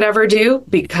thing I could ever do,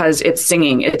 because it's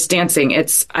singing, it's dancing,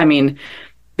 it's,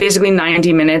 basically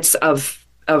 90 minutes of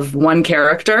one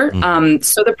character. Mm-hmm.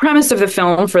 So the premise of the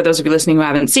film, for those of you listening who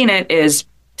haven't seen it, is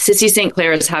Sissy St.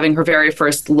 Clair is having her very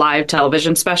first live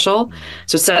television special.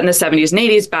 So set in the 70s and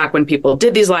 80s, back when people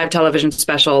did these live television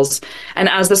specials. And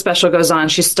as the special goes on,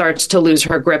 she starts to lose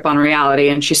her grip on reality.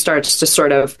 And she starts to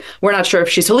sort of, we're not sure if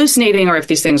she's hallucinating or if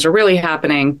these things are really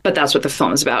happening, but that's what the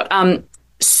film is about.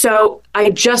 So I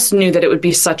just knew that it would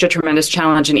be such a tremendous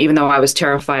challenge. And even though I was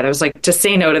terrified, I was like, to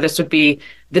say no to this would be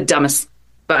the dumbest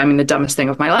thing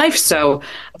of my life. So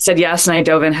I said yes, and I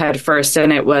dove in head first,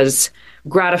 and it was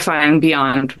gratifying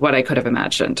beyond what I could have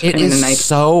imagined. I'm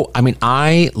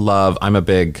a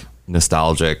big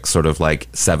nostalgic sort of like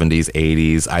 70s,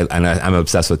 80s. I'm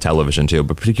obsessed with television too,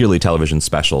 but particularly television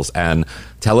specials. And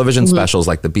television specials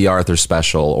like the B. Arthur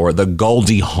special or the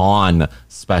Goldie Hawn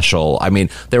special. I mean,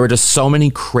 there were just so many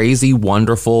crazy,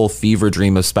 wonderful fever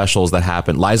dream of specials that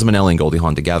happened. Liza Minnelli and Goldie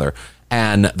Hawn together.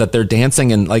 And that they're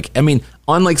dancing and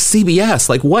on like CBS,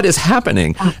 like what is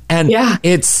happening? And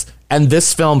and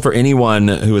this film, for anyone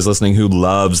who is listening who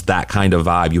loves that kind of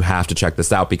vibe, you have to check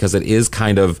this out because it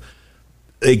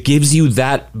gives you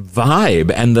that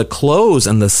vibe, and the clothes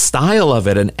and the style of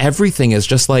it and everything is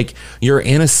just like you're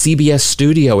in a CBS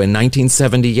studio in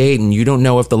 1978 and you don't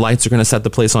know if the lights are going to set the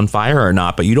place on fire or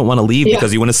not, but you don't want to leave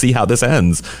because you want to see how this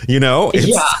ends.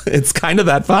 It's kind of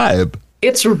that vibe.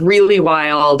 It's really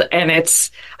wild. And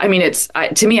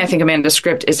to me, I think Amanda's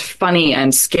script is funny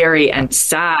and scary and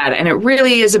sad. And it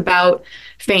really is about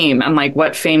fame and like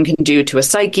what fame can do to a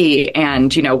psyche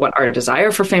and, what our desire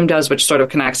for fame does, which sort of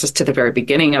connects us to the very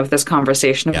beginning of this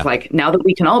conversation of like, now that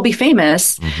we can all be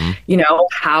famous,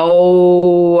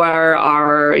 how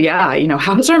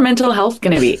how's our mental health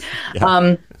going to be?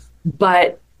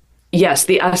 But yes,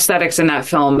 the aesthetics in that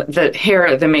film, the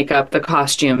hair, the makeup, the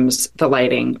costumes, the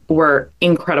lighting were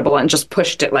incredible and just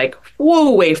pushed it like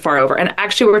way far over. And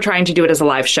actually, we're trying to do it as a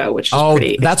live show, which is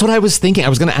pretty. That's what I was thinking. I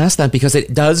was going to ask that because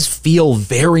it does feel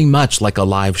very much like a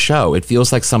live show. It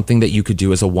feels like something that you could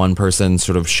do as a one-person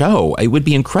sort of show. It would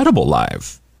be incredible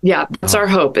live. Yeah, that's our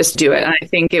hope, is to do it. And I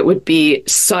think it would be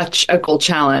such a cool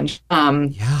challenge.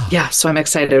 So I'm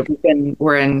excited.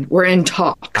 We're in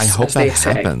talks. I hope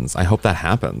that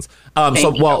happens.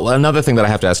 Another thing that I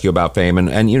have to ask you about fame,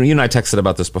 and you and I texted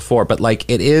about this before, but like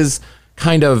it is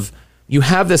kind of, you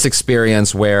have this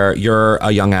experience where you're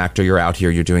a young actor, you're out here,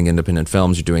 you're doing independent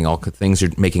films, you're doing all things,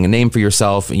 you're making a name for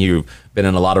yourself, and you've been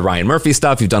in a lot of Ryan Murphy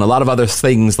stuff, you've done a lot of other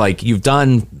things, like you've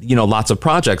done, lots of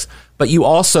projects, but you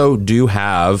also do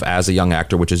have, as a young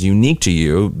actor, which is unique to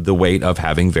you, the weight of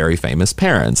having very famous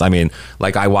parents. I mean,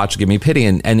 like I watched Give Me Pity,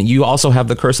 and you also have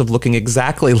the curse of looking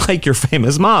exactly like your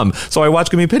famous mom. So I watch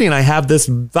Give Me Pity, and I have this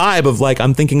vibe of like,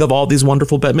 I'm thinking of all these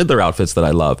wonderful Bette Midler outfits that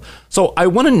I love. So I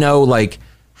want to know, like,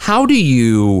 how do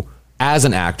you, as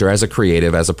an actor, as a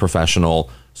creative, as a professional,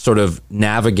 sort of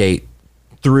navigate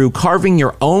through carving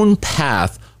your own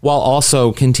path while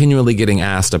also continually getting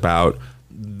asked about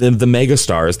the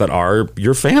megastars that are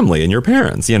your family and your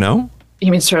parents, You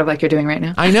mean sort of like you're doing right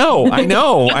now? I know.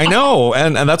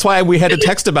 And that's why we had to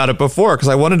text about it before, because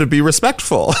I wanted to be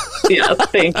respectful. Yeah,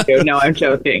 thank you. No, I'm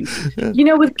joking.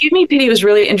 With Give Me Pity, it was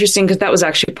really interesting because that was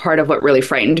actually part of what really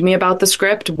frightened me about the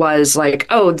script was like,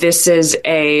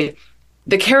 the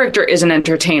character is an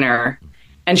entertainer.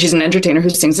 And she's an entertainer who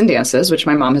sings and dances, which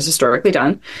my mom has historically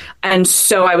done. And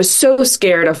so I was so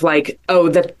scared of like,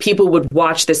 that people would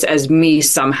watch this as me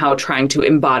somehow trying to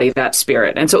embody that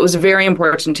spirit. And so it was very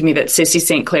important to me that Sissy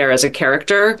St. Clair as a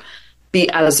character be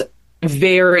as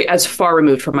far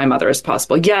removed from my mother as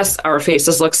possible. Yes, our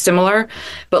faces look similar,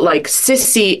 but like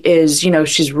Sissy is,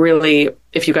 she's really,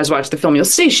 if you guys watch the film, you'll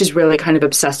see she's really kind of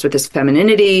obsessed with this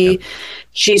femininity. Yeah.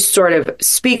 She sort of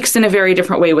speaks in a very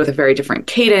different way with a very different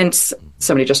cadence.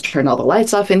 Somebody just turned all the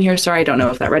lights off in here. Sorry, I don't know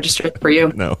if that registered for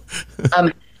you. No.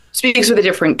 Speaks with a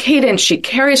different cadence. She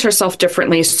carries herself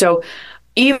differently. So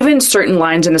even certain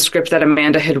lines in the script that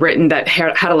Amanda had written that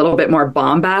had a little bit more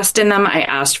bombast in them, I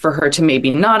asked for her to maybe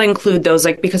not include those,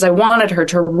 because I wanted her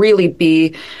to really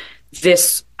be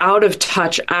this out of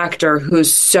touch actor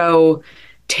who's so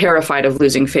terrified of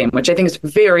losing fame, which I think is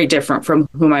very different from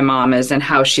who my mom is and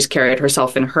how she's carried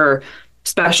herself in her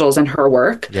specials and her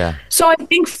work. Yeah. So I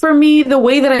think for me, the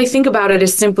way that I think about it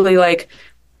is simply like,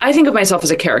 I think of myself as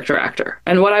a character actor.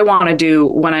 And what I want to do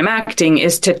when I'm acting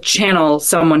is to channel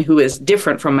someone who is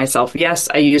different from myself. Yes,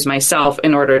 I use myself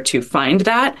in order to find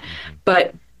that,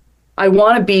 but I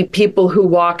want to be people who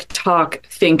walk, talk,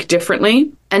 think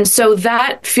differently. And so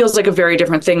that feels like a very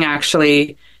different thing,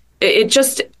 actually.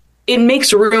 It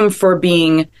makes room for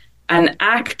being an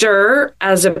actor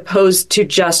as opposed to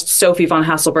just Sophie von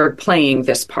Hasselberg playing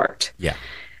this part. Yeah.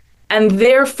 And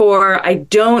therefore, I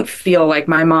don't feel like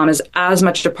my mom is as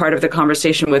much a part of the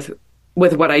conversation with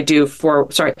with what I do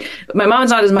my mom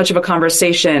is not as much of a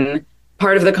conversation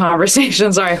part of the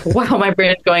conversation. Sorry. Wow. My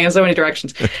brain is going in so many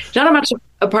directions. Not much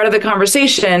a part of the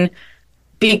conversation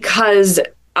because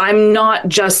I'm not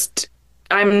just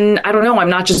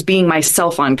being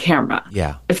myself on camera.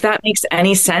 Yeah. If that makes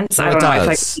any sense. No, I don't know if it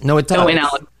does. No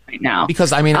analogy right now.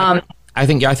 Because I mean, I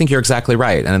think you're exactly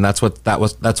right. And that's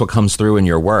what comes through in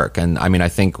your work. And I mean, I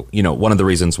think, one of the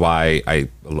reasons why I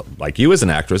like you as an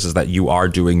actress is that you are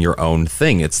doing your own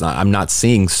thing. I'm not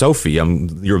seeing Sophie. I'm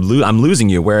losing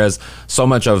you. Whereas so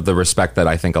much of the respect that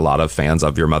I think a lot of fans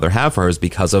of your mother have for her is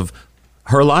because of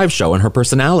her live show and her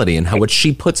personality and what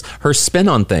she puts her spin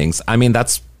on things. I mean,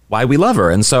 that's why we love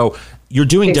her. And so you're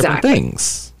doing different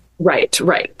things. Right.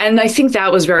 And I think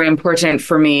that was very important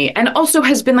for me. And also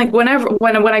has been like when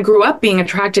I grew up being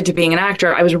attracted to being an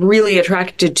actor, I was really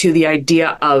attracted to the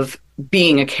idea of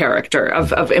being a character,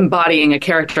 of embodying a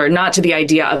character, not to the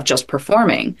idea of just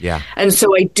performing. Yeah. And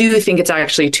so I do think it's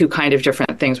actually two kind of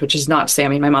different things, which is not to say, I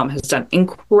mean, my mom has done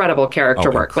incredible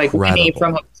character work, like Winnie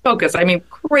from Hocus Pocus. I mean,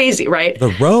 crazy, right? The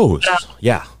Rose.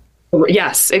 Yeah.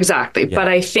 Yes, exactly. Yeah. But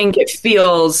I think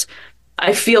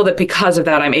I feel that because of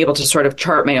that, I'm able to sort of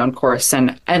chart my own course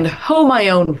and hoe my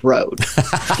own road.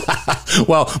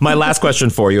 Well, my last question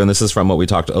for you, and this is from what we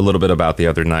talked a little bit about the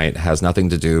other night, has nothing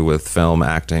to do with film,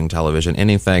 acting, television,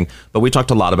 anything, but we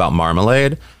talked a lot about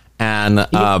Marmalade. And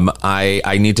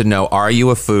I need to know, are you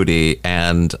a foodie?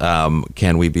 And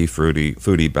can we be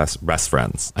foodie best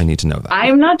friends? I need to know that.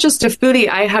 I'm not just a foodie.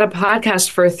 I had a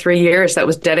podcast for 3 years that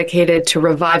was dedicated to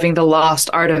reviving the lost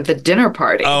art of the dinner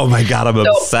party. Oh my God, I'm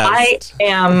obsessed. I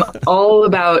am all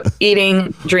about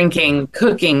eating, drinking,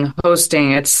 cooking,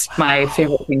 hosting. It's my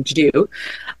favorite thing to do.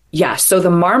 Yeah, so the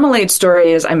Marmalade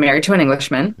story is I'm married to an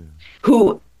Englishman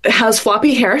who has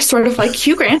floppy hair, sort of like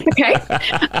Hugh Grant, okay?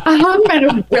 And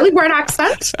a really weird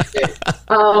accent.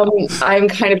 I'm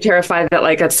kind of terrified that,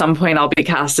 like, at some point I'll be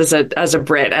cast as a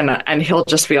Brit, and he'll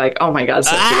just be like, "Oh my God,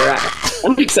 Sophie, your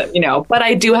accent," But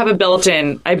I do have a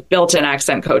built-in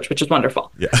accent coach, which is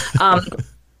wonderful. Yeah.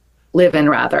 Live-in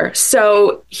rather.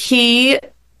 So he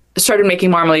started making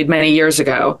marmalade many years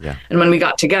ago. Yeah. And when we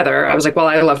got together, I was like, well,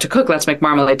 I love to cook. Let's make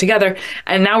marmalade together.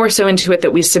 And now we're so into it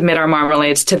that we submit our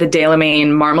marmalades to the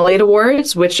Delamayne Marmalade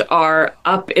Awards, which are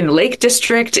up in Lake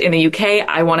District in the UK.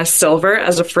 I won a silver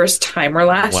as a first timer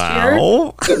last year.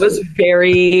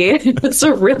 It was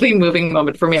a really moving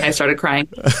moment for me. I started crying.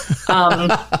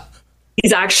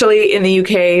 He's actually in the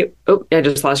UK. Oh, I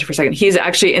just lost you for a second. He's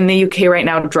actually in the UK right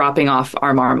now dropping off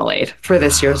our marmalade for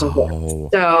this year's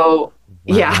award. So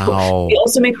yeah, we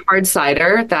also make hard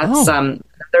cider. That's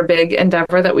another big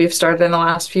endeavor that we've started in the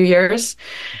last few years.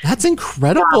 That's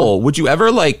incredible. Would you ever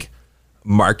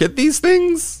market these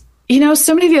things?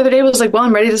 Somebody the other day was like, well,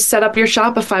 I'm ready to set up your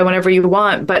Shopify whenever you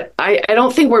want. But I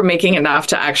don't think we're making enough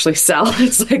to actually sell.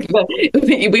 It's like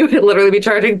we would literally be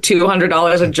charging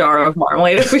 $200 a jar of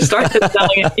marmalade if we started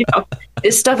selling it.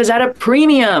 This stuff is at a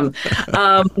premium.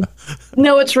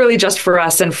 No, it's really just for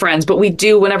us and friends. But we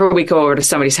do, whenever we go over to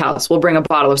somebody's house, we'll bring a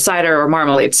bottle of cider or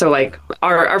marmalade. So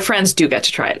our friends do get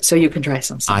to try it. So you can try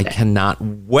some someday. I cannot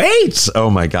wait. Oh,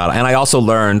 my God. And I also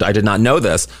learned, I did not know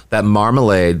this, that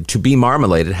marmalade, to be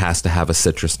marmalade, it has to have a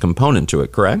citrus component to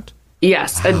it, correct?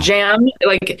 Yes, a jam,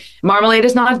 marmalade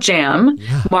is not jam.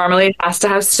 Yeah. Marmalade has to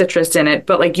have citrus in it,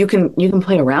 but you can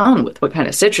play around with what kind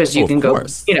of citrus you can go,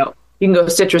 you can go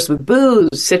citrus with booze,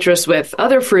 citrus with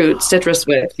other fruits, citrus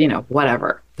with,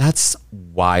 whatever. That's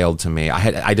wild to me.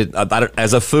 I did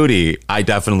as a foodie, I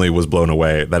definitely was blown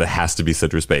away that it has to be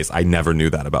citrus based. I never knew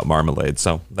that about marmalade.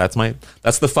 So that's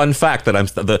the fun fact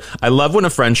that I love when a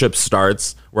friendship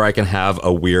starts where I can have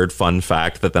a weird fun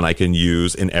fact that then I can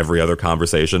use in every other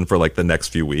conversation for the next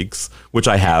few weeks, which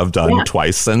I have done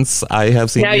twice since I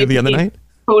have seen you the other night.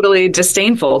 Totally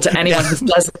disdainful to anyone who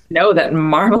doesn't know that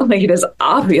marmalade is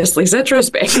obviously citrus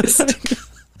based.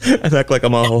 I act like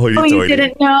I'm a hoity-toity. Oh, you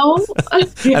didn't know?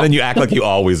 And then you act like you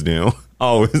always knew.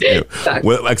 Always knew.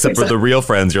 Exactly. Except for the real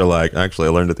friends, you're like, actually,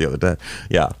 I learned it the other day.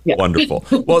 Yeah. Wonderful.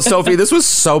 Well, Sophie, this was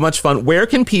so much fun. Where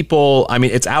can people,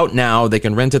 it's out now. They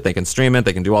can rent it. They can stream it.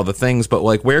 They can do all the things. But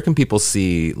where can people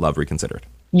see Love Reconsidered?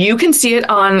 You can see it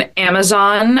on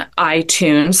Amazon,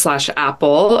 iTunes /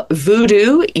 Apple,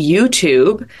 Vudu,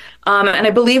 YouTube. And I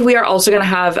believe we are also going to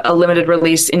have a limited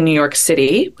release in New York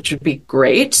City, which would be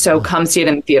great. So come see it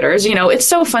in theaters. It's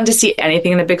so fun to see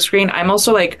anything in the big screen. I'm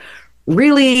also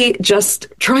really just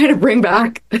trying to bring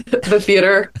back the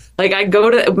theater. Like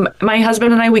my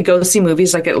husband and I, we go see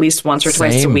movies like at least once or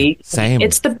twice a week. Same.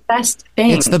 It's the best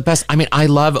thing. It's the best. I mean, I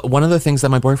love one of the things that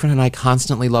my boyfriend and I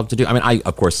constantly love to do. I mean,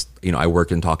 of course, I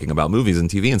work in talking about movies and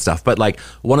TV and stuff, but like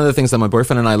one of the things that my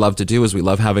boyfriend and I love to do is we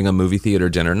love having a movie theater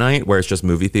dinner night where it's just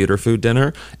movie theater food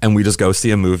dinner, and we just go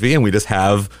see a movie and we just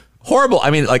have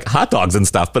like hot dogs and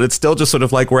stuff, but it's still just sort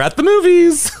of like we're at the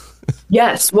movies.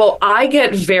 Yes. Well, I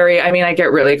get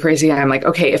really crazy. I'm like,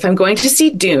 okay, if I'm going to see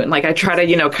Dune, like I try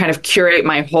to, kind of curate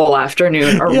my whole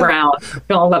afternoon around the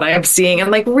film that I am seeing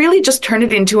and like really just turn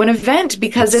it into an event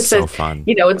because it's so fun.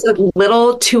 It's a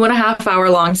little 2.5 hour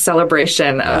long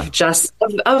celebration of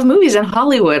of movies in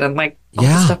Hollywood and like all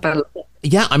the stuff I love.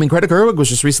 Yeah, I mean, Greta Gerwig was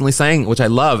just recently saying, which I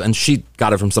love, and she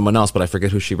got it from someone else, but I forget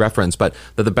who she referenced, but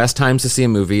that the best times to see a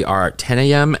movie are 10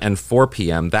 a.m. and 4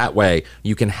 p.m. That way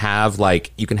you can have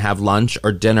lunch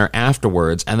or dinner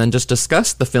afterwards and then just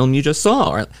discuss the film you just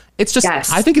saw. It's just,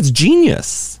 I think it's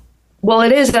genius. Well,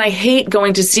 it is. And I hate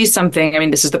going to see something. I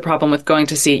mean, this is the problem with going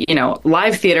to see,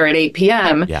 live theater at 8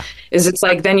 p.m. Yeah. Is it's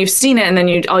like then you've seen it and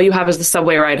then all you have is the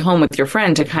subway ride home with your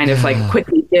friend to kind of like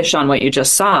quickly dish on what you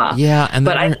just saw. Yeah.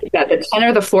 But I think that the 10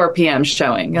 or the 4 p.m.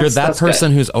 showing. You're that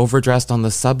person who's overdressed on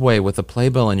the subway with a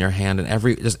playbill in your hand and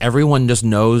everyone just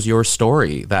knows your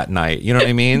story that night. You know what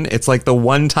I mean? It's like the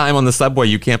one time on the subway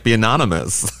you can't be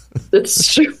anonymous.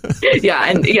 That's true. Yeah.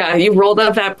 And you rolled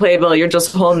up that playbill. You're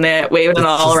just holding it, waving it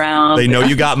all around. They know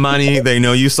you got money. They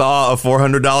know you saw a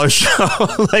 $400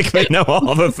 show. Like they know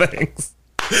all the things.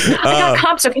 I got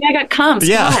comps. Okay, I got comps.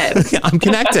 Yeah, I'm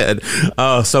connected.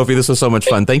 Oh, Sophie, this was so much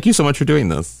fun. Thank you so much for doing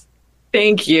this.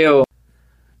 Thank you.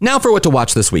 Now for what to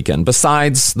watch this weekend,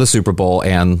 besides the Super Bowl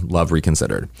and Love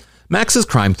Reconsidered. Max's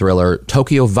crime thriller,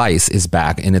 Tokyo Vice, is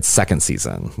back in its second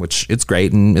season, which it's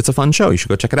great and it's a fun show. You should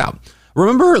go check it out.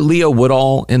 Remember Leo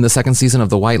Woodall in the second season of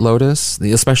The White Lotus?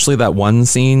 Especially that one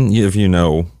scene, if you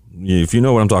know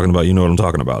what I'm talking about, you know what I'm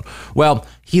talking about. Well,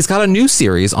 he's got a new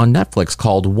series on Netflix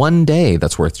called One Day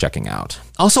that's worth checking out.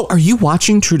 Also, are you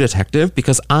watching True Detective?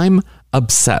 Because I'm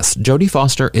obsessed. Jodie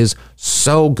Foster is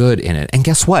so good in it. And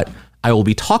guess what? I will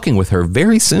be talking with her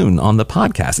very soon on the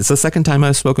podcast. It's the second time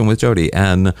I've spoken with Jodie,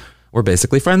 and we're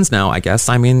basically friends now, I guess.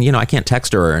 I mean, I can't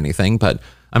text her or anything, but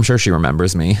I'm sure she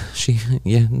remembers me.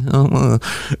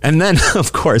 And then,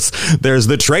 of course, there's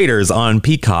The Traitors on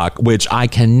Peacock, which I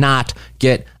cannot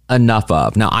get enough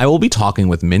of. Now, I will be talking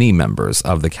with many members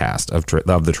of the cast of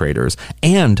The Traitors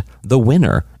and the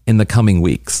winner in the coming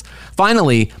weeks.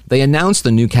 Finally, they announced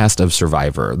the new cast of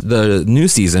Survivor. The new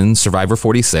season, Survivor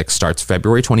 46, starts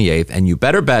February 28th, and you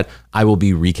better bet I will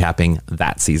be recapping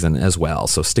that season as well.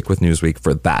 So stick with Newsweek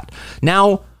for that.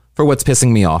 Now, for what's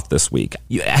pissing me off this week.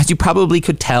 As you probably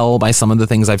could tell by some of the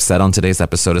things I've said on today's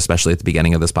episode, especially at the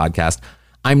beginning of this podcast,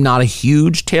 I'm not a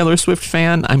huge Taylor Swift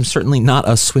fan. I'm certainly not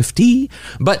a Swiftie,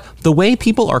 but the way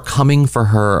people are coming for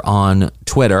her on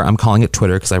Twitter, I'm calling it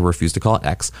Twitter because I refuse to call it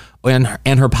X, and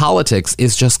her politics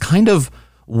is just kind of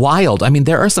wild. I mean,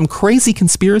 there are some crazy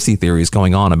conspiracy theories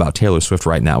going on about Taylor Swift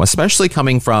right now, especially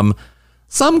coming from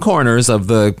some corners of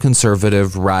the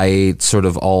conservative right, sort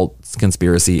of alt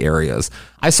conspiracy areas.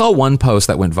 I saw one post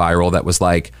that went viral that was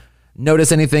like,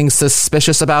 notice anything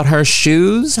suspicious about her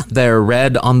shoes? They're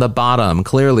red on the bottom.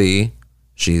 Clearly,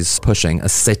 she's pushing a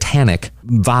satanic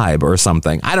vibe or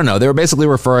something. I don't know. They were basically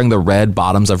referring the red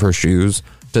bottoms of her shoes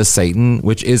to Satan,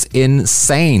 which is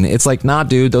insane. It's like, nah,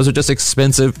 dude, those are just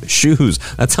expensive shoes.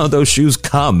 That's how those shoes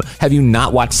come. Have you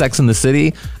not watched Sex and the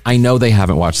City? I know they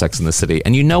haven't watched Sex and the City.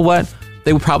 And you know what?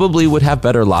 They probably would have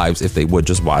better lives if they would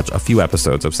just watch a few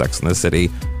episodes of Sex and the City.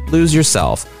 Lose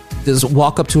yourself. Just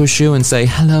walk up to a shoe and say,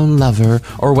 hello, lover,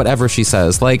 or whatever she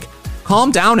says. Like,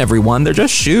 calm down, everyone. They're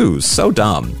just shoes. So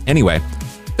dumb. Anyway,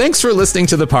 thanks for listening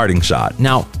to The Parting Shot.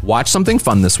 Now, watch something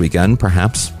fun this weekend,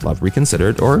 perhaps Love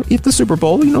Reconsidered, or if the Super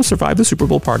Bowl, survive the Super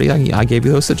Bowl party. I gave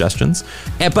you those suggestions.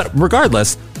 But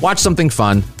regardless, watch something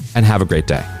fun and have a great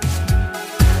day.